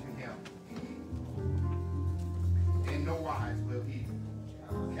over to him, in no wise will he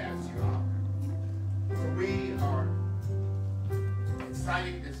cast you out. So we are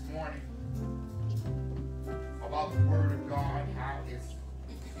excited this morning about the word of God, how it's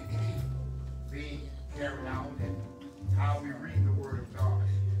being carried out, and how we read the word of God,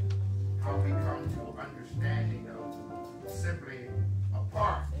 how we come to understanding of simply a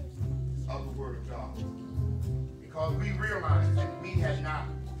part of the word of God. Because we realize that we have not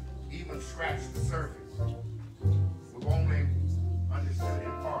even scratched the surface. We've only understood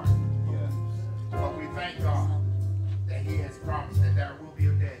in part. Yeah. But we thank God that he has promised that there will be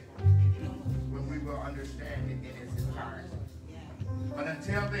a day when we will understand it in its entirety. But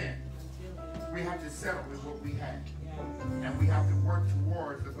until then, we have to settle with what we have. And we have to work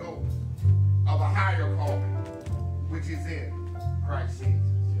towards the goal of a higher calling, which is in Christ Jesus.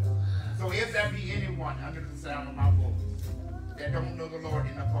 So if there be anyone under the sound of my voice that don't know the Lord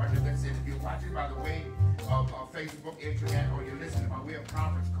in the pardon alternative. That's it. If you're watching by the way of Facebook, internet, or you're listening by way of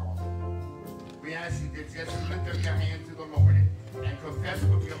conference call, we ask you to just lift up your hand to the Lord and confess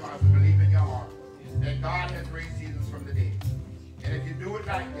with your mouth and believe in your heart that God has raised Jesus from the dead. And if you do it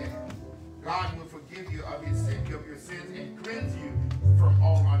like that, God will forgive you of your sins and cleanse you from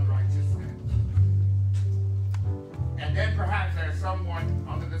all unrighteousness. And then perhaps there's someone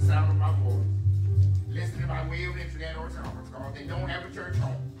under the sound of my voice listening by way of internet or conference call. They don't have a church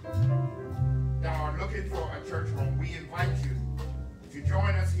home. They are looking for a church home. We invite you to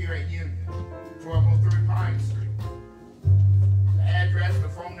join us here at Union, 1203 Pine Street. The address, the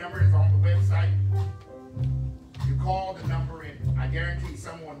phone number is on the website. You call the number and I guarantee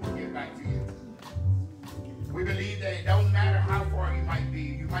someone will get back to you. We believe that it don't matter how far you might be.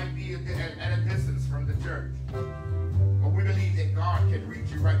 You might be at a distance from the church. But we believe that God can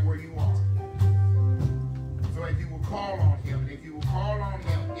reach you right where you are. So if you will call on him, if you will call on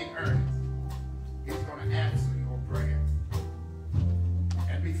him in earnest, he's going to answer your prayer.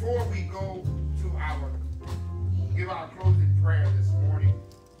 And before we go to give our closing prayer this morning,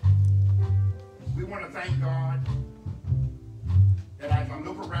 we want to thank God that as I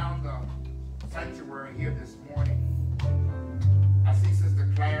look around the sanctuary here this morning, I see Sister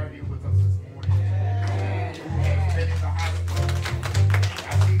Claire here with us this morning. She has been in the hospital.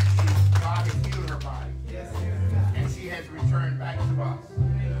 I see God has healed her body. And she has returned back to us.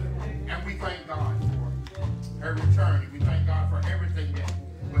 And we thank God for her return. And we thank God for everything that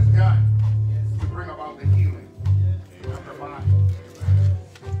was done to bring about the healing of her body.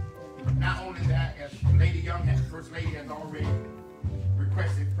 Not only that, as Lady Young, First Lady, has already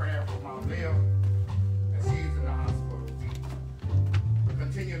requested prayer for Mount Leo, as she is in the hospital. We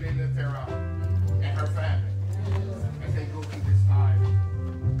continually lift her up and her family as they go through this time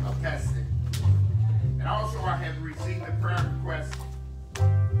of testing. And also I have received a prayer request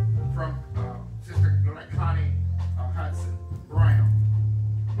from Sister Connie Hudson Brown.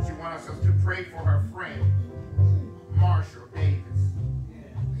 She wants us to pray for her friend, Marshall Davis.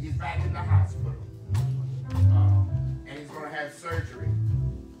 He's back in the hospital. And he's going to have surgery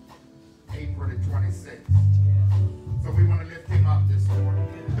April the 26th. So we want to lift him up this morning.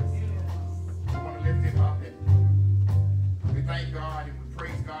 We want to lift him up. And we thank God and we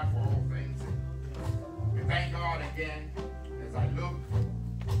praise God for all things. We thank God again as I look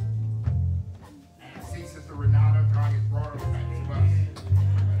and see Sister Renata. God has brought her back to us.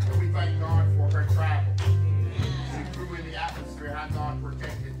 So we thank God for her travel. She flew in the atmosphere, how God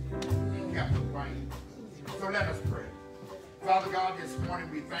protected and kept her plane. So let us pray. Father God, this morning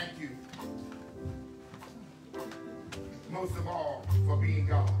we thank you most of all for being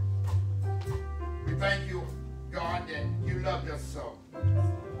God. We thank you, God, that you loved us so.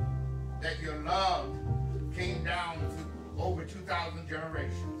 That your love came down to over 2,000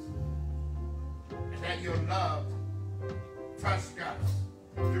 generations. And that your love touched us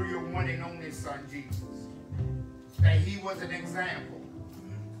through your one and only Son, Jesus. That he was an example.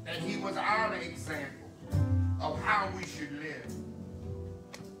 That he was our example of how we should live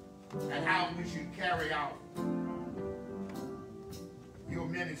and how we should carry out your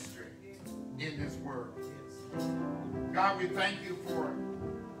ministry in this world. God, we thank you for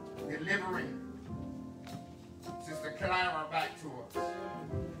delivering Sister Clara back to us.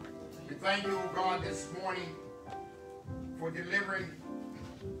 We thank you, oh God, this morning for delivering,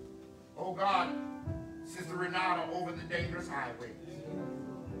 oh God, Sister Renata over the dangerous highway.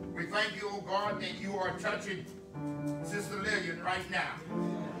 We thank you, oh God, that you are touching Sister Lillian right now.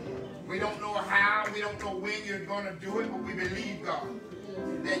 We don't know how, we don't know when you're going to do it, but we believe, God,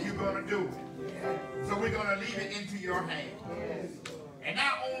 that you're going to do it. So we're going to leave it into your hands. And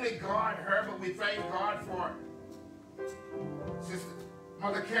not only God, her, but we thank God for Sister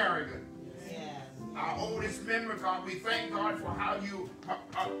Mother Kerrigan, our oldest member, God. We thank God for how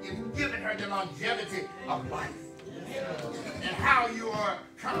you've given her the longevity of life. And how you are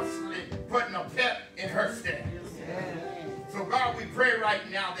constantly putting a pep in her step. So God, we pray right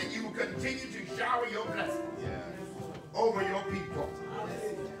now that you will continue to shower your blessings over your people.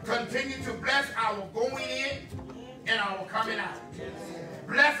 Continue to bless our going in and our coming out.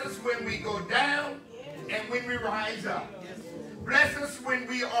 Bless us when we go down and when we rise up. Bless us when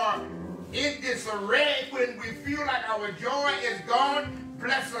we are in disarray, when we feel like our joy is gone.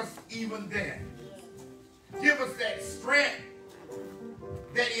 Bless us even then. Give us that strength,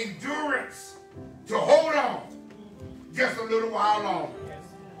 that endurance to hold on just a little while longer.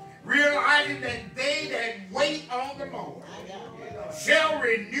 Realizing that they that wait on the Lord shall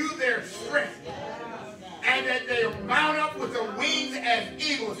renew their strength. And that they'll mount up with the wings as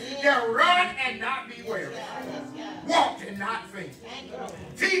eagles. They'll run and not be weary. Walk and not faint.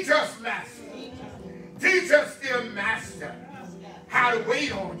 Teach Teach us, dear Master, how to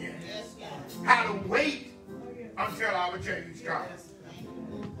wait on you. How to wait until our change comes.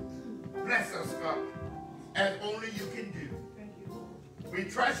 Bless us, God, as only you can do. We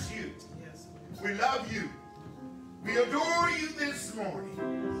trust you. We love you. We adore you this morning.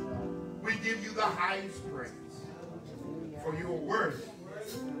 We give you the highest praise. For you are worthy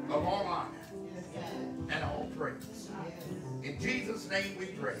of all honor and all praise. In Jesus' name we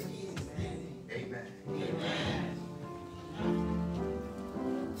pray. Amen. Amen.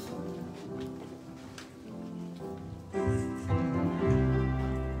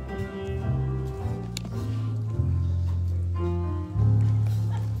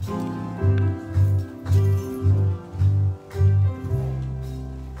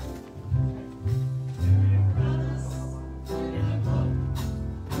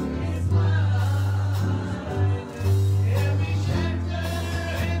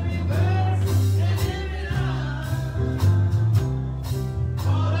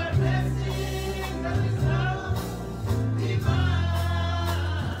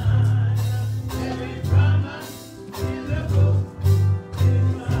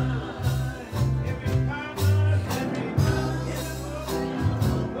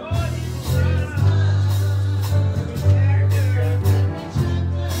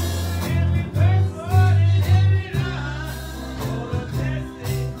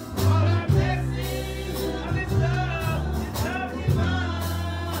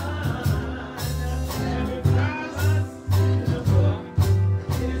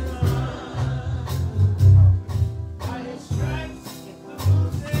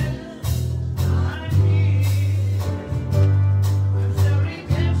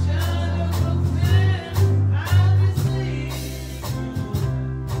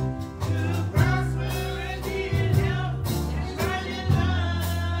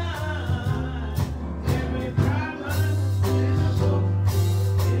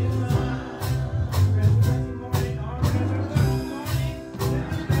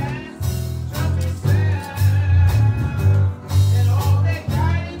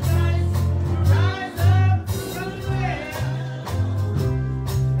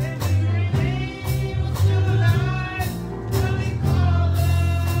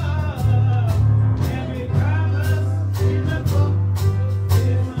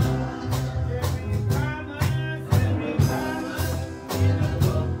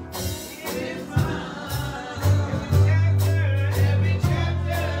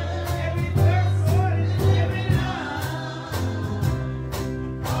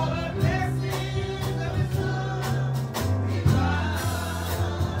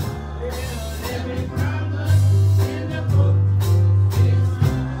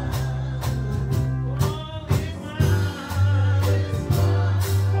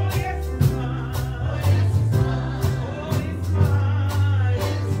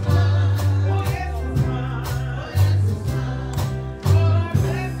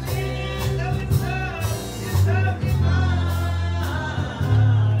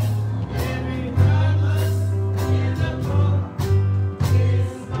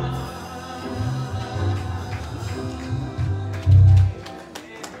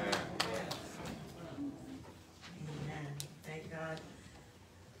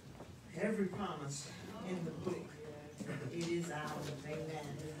 Every promise in the book, it is ours.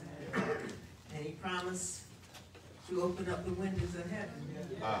 Amen. And he promised to open up the windows of heaven.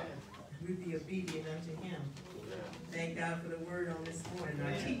 We be obedient unto him. Thank God for the word on this morning,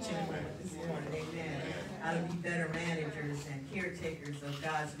 our teaching moment this morning. Amen. How to be better managers and caretakers of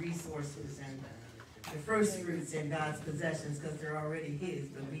God's resources and the first fruits in God's possessions, because they're already his,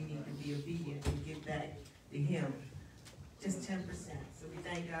 but we need to be obedient and give back to him. Just 10%. So we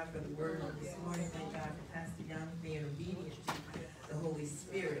thank God for the word on this morning. Thank God for Pastor Young being obedient to the Holy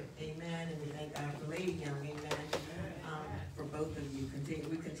Spirit. Amen. And we thank God for Lady Young. Amen. For both of you.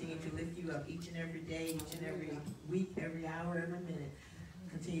 We continue to lift you up each and every day, each and every week, every hour, every minute.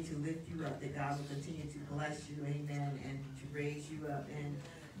 Continue to lift you up, that God will continue to bless you. Amen. And to raise you up and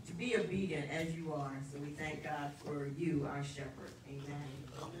to be obedient as you are. So we thank God for you, our shepherd. Amen.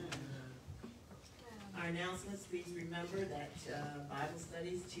 Our announcements, please remember that Bible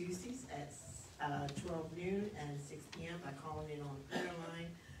studies Tuesdays at 12 noon and 6 p.m. by calling in on the prayer line.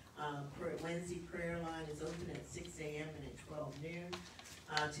 Wednesday prayer line is open at 6 a.m. and at 12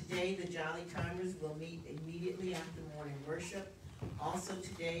 noon. Today, the Jolly Timers will meet immediately after morning worship. Also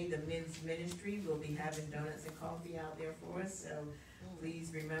today, the men's ministry will be having donuts and coffee out there for us. So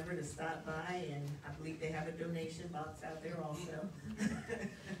please remember to stop by, and I believe they have a donation box out there also.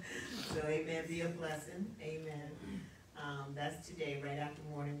 So amen, be a blessing. Amen. That's today, right after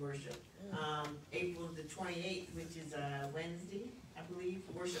morning worship. April the 28th, which is Wednesday, I believe,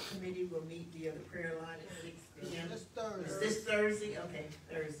 worship committee will meet via the prayer line at 6 p.m. This Thursday. Is this Thursday? Okay,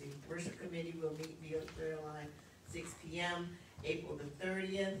 Thursday. Worship committee will meet via the prayer line, 6 p.m. April the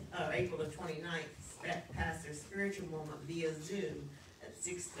 30th, April the 29th, pastor spiritual moment via Zoom at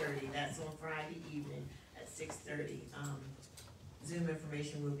 6:30. That's on Friday evening at 6:30. Zoom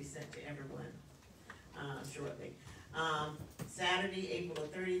information will be sent to everyone shortly. Saturday, April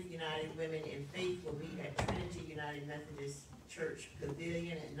the 30th, United Women in Faith will meet at Trinity United Methodist Church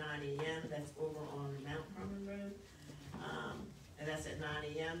Pavilion at 9 a.m. That's over on Mount Hermon Road. And that's at 9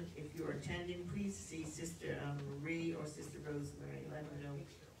 a.m. If you're attending, please see Sister Marie or Sister Rosemary.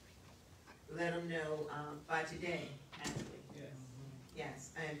 Let them know by today, actually.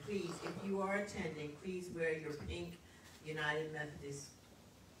 Yes, and please, if you are attending, please wear your pink United Methodist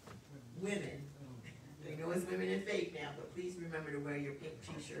women. You know it's Women in Faith now, but please remember to wear your pink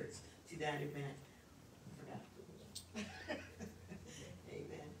t-shirts to that event. I forgot.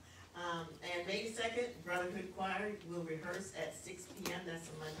 Amen. And May 2nd, Brotherhood Choir will rehearse at 6 p.m. That's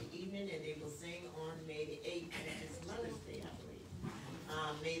a Monday evening, and they will sing on May the 8th, which is Mother's Day, I believe.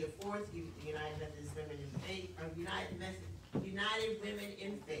 May the 4th, United Methodist Women in Faith, or United Women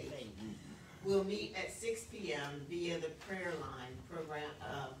in Faith will meet at 6 p.m. via the prayer line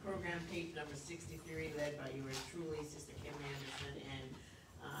program page number 63, led by yours truly, Sister Kim Anderson and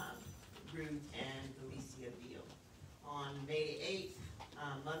Ruth and Felicia Beal. On May the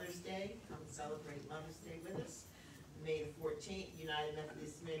 8th, Mother's Day, come celebrate Mother's Day with us. May the 14th, United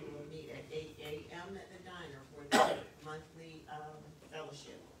Methodist Men will meet at 8 a.m. at the diner for the monthly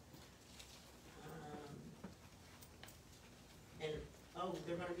fellowship.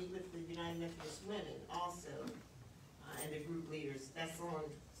 They're gonna meet with the United Methodist Women also, and the group leaders. That's on,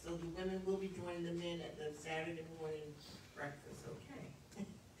 so the women will be joining the men at the Saturday morning breakfast, okay?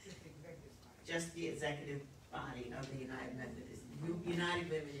 Just the executive body of the United Methodist, United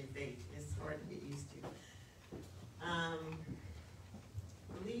Women in Faith. It's hard to get used to. I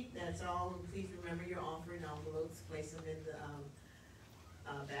believe that's all. Please remember your offering envelopes, place them in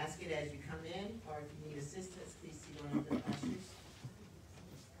the basket as you come in, or if you need assistance, please see one of the ushers.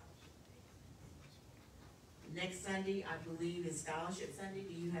 Next Sunday, I believe, is Scholarship Sunday.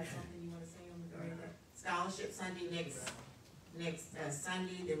 Do you have something you want to say on regarding that? Scholarship Sunday, next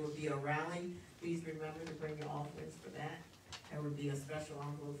Sunday, there will be a rally. Please remember to bring your offerings for that. There will be a special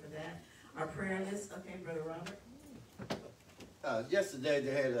envelope for that. Our prayer list, okay, Brother Robert? Yesterday,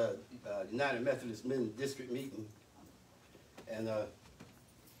 they had a United Methodist Men's District meeting, and the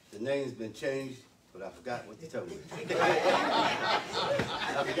name's been changed, but I forgot what to tell you.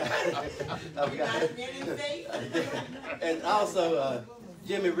 I forgot. And also,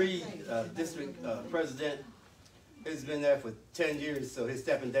 Jimmy Reed, district president, has been there for 10 years, so he's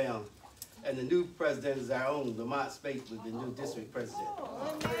stepping down. And the new president is our own Lamont Spate, with the new district president.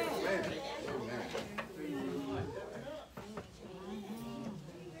 Amen.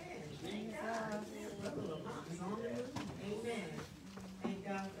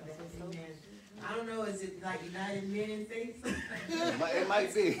 I don't know, is it like United Men in Faith? It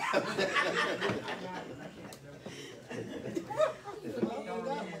might be.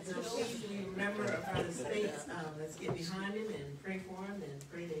 So please remember Brother Spates, let's get behind him and pray for him and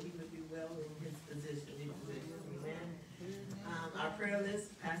pray that he would do well in his position. Amen. Our prayer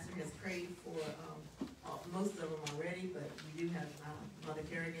list, Pastor has prayed for most of them already, but we do have Mother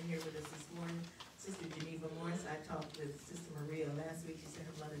Kerrigan here with us this morning. Sister Geneva Morris, I talked with Sister Maria last week. She said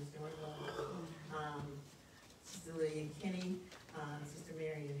her mother's doing well. Sister Lillian Kinney, Sister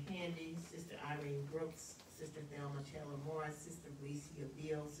Marion Handy, Sister Irene Brooks, Sister Thelma Taylor Morris, Sister Felicia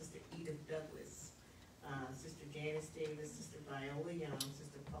Beal, Sister Edith Douglas, Sister Janice Davis, Sister Viola Young,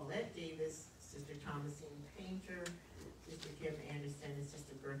 Sister Paulette Davis, Sister Thomasine Painter, Sister Kim Anderson, and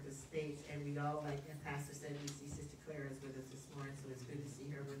Sister Bertha Spates. And we all, like the pastor said, we see Sister Claire is with us this morning, so it's good to see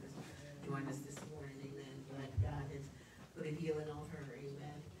her with us. Join us this morning, amen. Glad God has put a healing on her,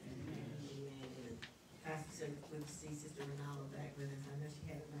 amen. Amen. And Pastor said, good to see Sister Ronaldo back with us. I know she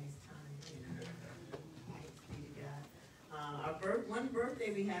had a nice time. Thanks be to God. One birthday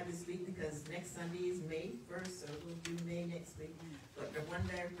we have this week, because next Sunday is May 1st, so we'll do May next week. But the one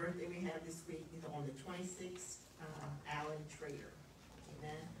birthday we have this week is on the 26th, Alan Trader.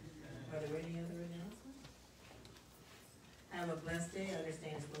 Amen. Are there any other announcements? Have a blessed day. I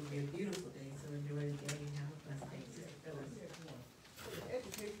understand it's supposed to be a beautiful day, so enjoy the day and have a blessed day. Sister Phyllis. The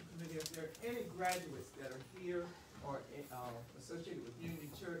Education Committee, if there are any graduates that are here or associated with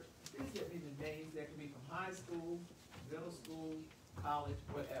Unity Church, please get me the names. That can be from high school, middle school, college,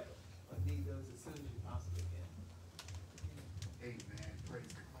 whatever. I need those as soon as you possibly can. Amen.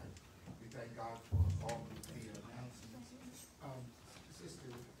 Praise God. We thank God for all of the announcements.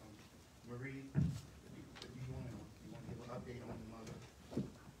 Sister Marie, you want to give an update on the mother?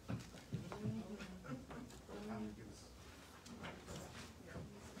 Give us.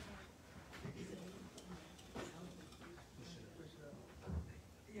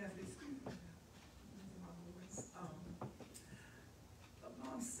 Yeah, excuse me.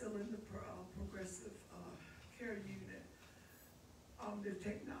 Mom's still in the progressive care unit. They're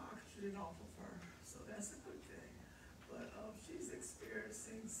taking the oxygen off of her, so that's a good thing. But she's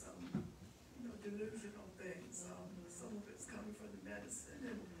experiencing some, delusional things. Some of it's coming from the medicine,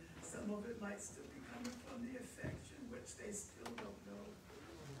 and some of it might still be coming from the infection, which they still don't know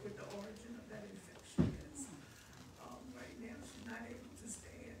what the origin of that infection is. Right now, she's not able to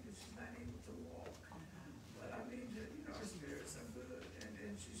stand, and she's not able to walk. But I mean, her spirits are good,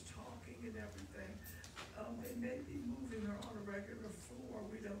 and she's talking and everything. They may be moving her on a regular floor.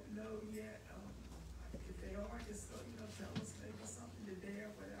 We don't know yet. If they are, just tell us maybe something today or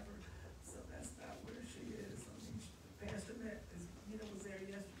whatever. So that's about where she is. I mean, Pastor Matt was there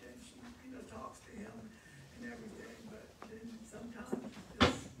yesterday. She, talks to him and everything. But then sometimes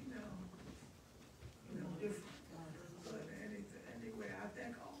just, different. But anyway, I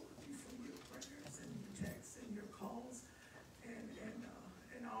thank all of you for your prayers and your texts and your calls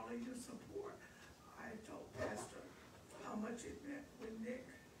and all of your support. I told Pastor how much it meant when Nick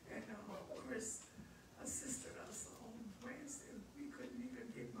and Chris assisted us on Wednesday. We couldn't even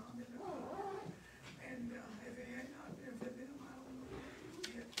get Mom in the car. And if it had not been for them, I don't know what we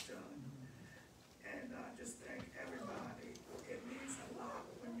would have done. And I just thank everybody. It means a lot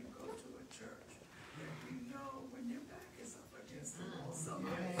when you go to a church. And when your back is up against the wall,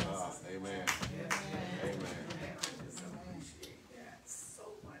 somebody else is Amen. Amen. I just appreciate that so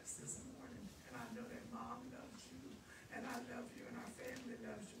much this morning. And I know that Mom loves you, and I love you, and our family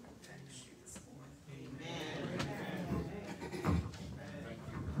loves you, and thanks you this morning. Thank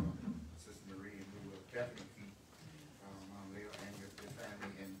you, Sister Marie, and we will definitely keep Mom Leo and your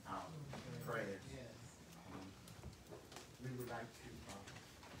family in our prayers. We would like to,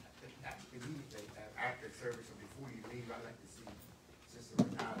 immediately after service or before you leave, I'd like to see Sister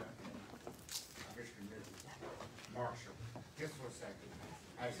Renata and Mr. and Mrs. Marshall. Just for a second.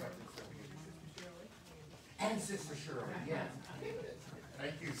 I just have to say, and Sister Shirley, yes.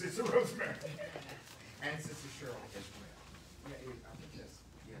 Thank you, Sister Rosemary. And Sister Shirley as well.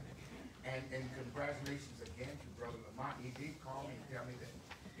 And congratulations again to Brother Lamont. He did call me and tell me that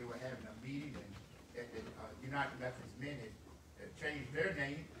they were having a meeting and that United Methodist Men had changed their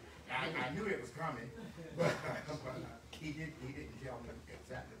name. I knew it was coming, but he didn't tell me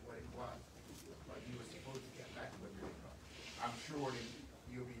exactly what it was. But he was supposed to get back with me. I'm sure that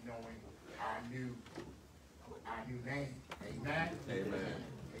you'll be knowing our new name. Amen. Amen. Amen.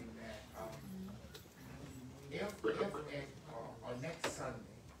 If next Sunday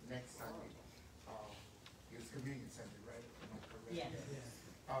is Communion Sunday, right? Am I correct? Yes.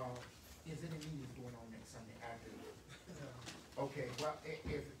 Is any meetings going on next Sunday after? Okay, well,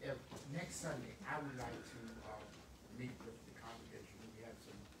 if next Sunday, I would like to meet with the congregation. We have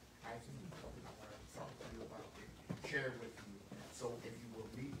some items I want to talk to you about and share with you. So if you will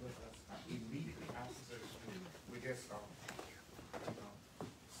meet with us immediately after service, we just stay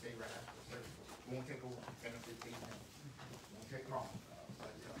right after the service. We won't take over 10 or 15 minutes. It won't take long. But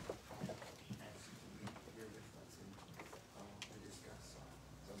ask you to be here with us and to discuss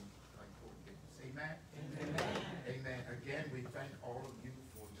some important things. Amen? Amen. Amen. Again, we thank all of you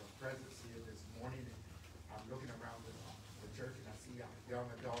for your presence here this morning. And I'm looking around the church and I see our young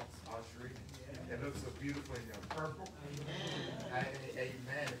adults ushering. They look so beautiful in their purple. Amen.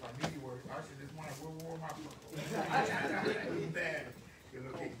 Amen. If I knew you were ushering this morning, I would have worn my purple. Amen. You're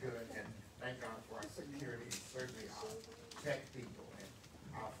looking good. And thank God for our security and certainly our tech people and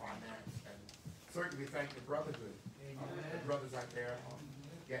our finance. And certainly thank the brotherhood. The brothers out there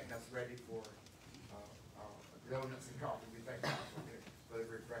getting us ready for donuts and coffee. We thank God for the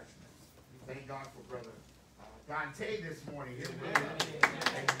refreshments. Thank God for Brother Dante this morning. Amen.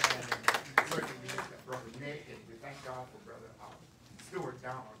 Certainly we thank Brother Nick, and we thank God for Brother Stuart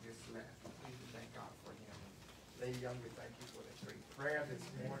Donald just left. We thank God for him. Lady Young, we thank you for the great prayer this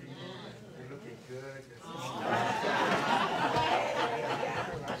morning. You're looking good this morning.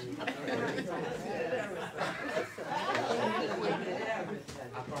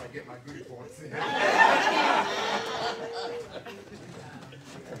 I thought I'd get my good points in.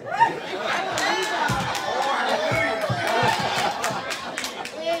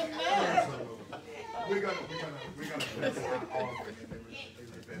 We're gonna bless our offering and the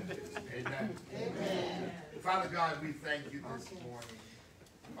benefits. Amen. Father God, we thank you this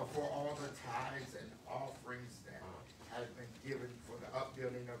tithes and offerings that have been given for the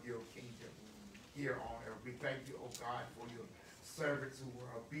upbuilding of your kingdom here on earth. We thank you, oh God, for your servants who were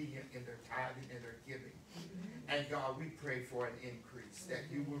obedient in their tithing and their giving. And God, we pray for an increase, that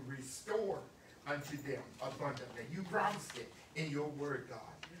you will restore unto them abundantly. You promised it in your word, God.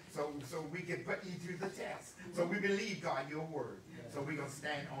 So we can put you through the test. So we believe, God, your word. So we're going to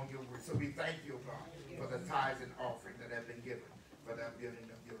stand on your word. So we thank you, God, for the tithes and offering that have been given for the building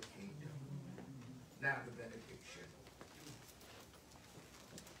of your kingdom. Now the benediction.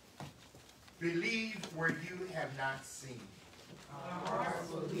 Believe where you have not seen. Our hearts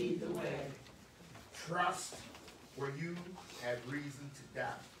will lead the way. Trust where you have reason to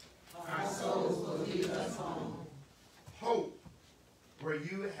doubt. Our souls will lead us home. Hope where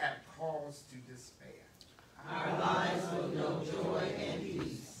you have cause to despair. Our lives will know joy and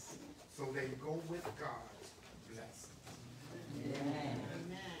peace. So they go with God's blessings. Amen.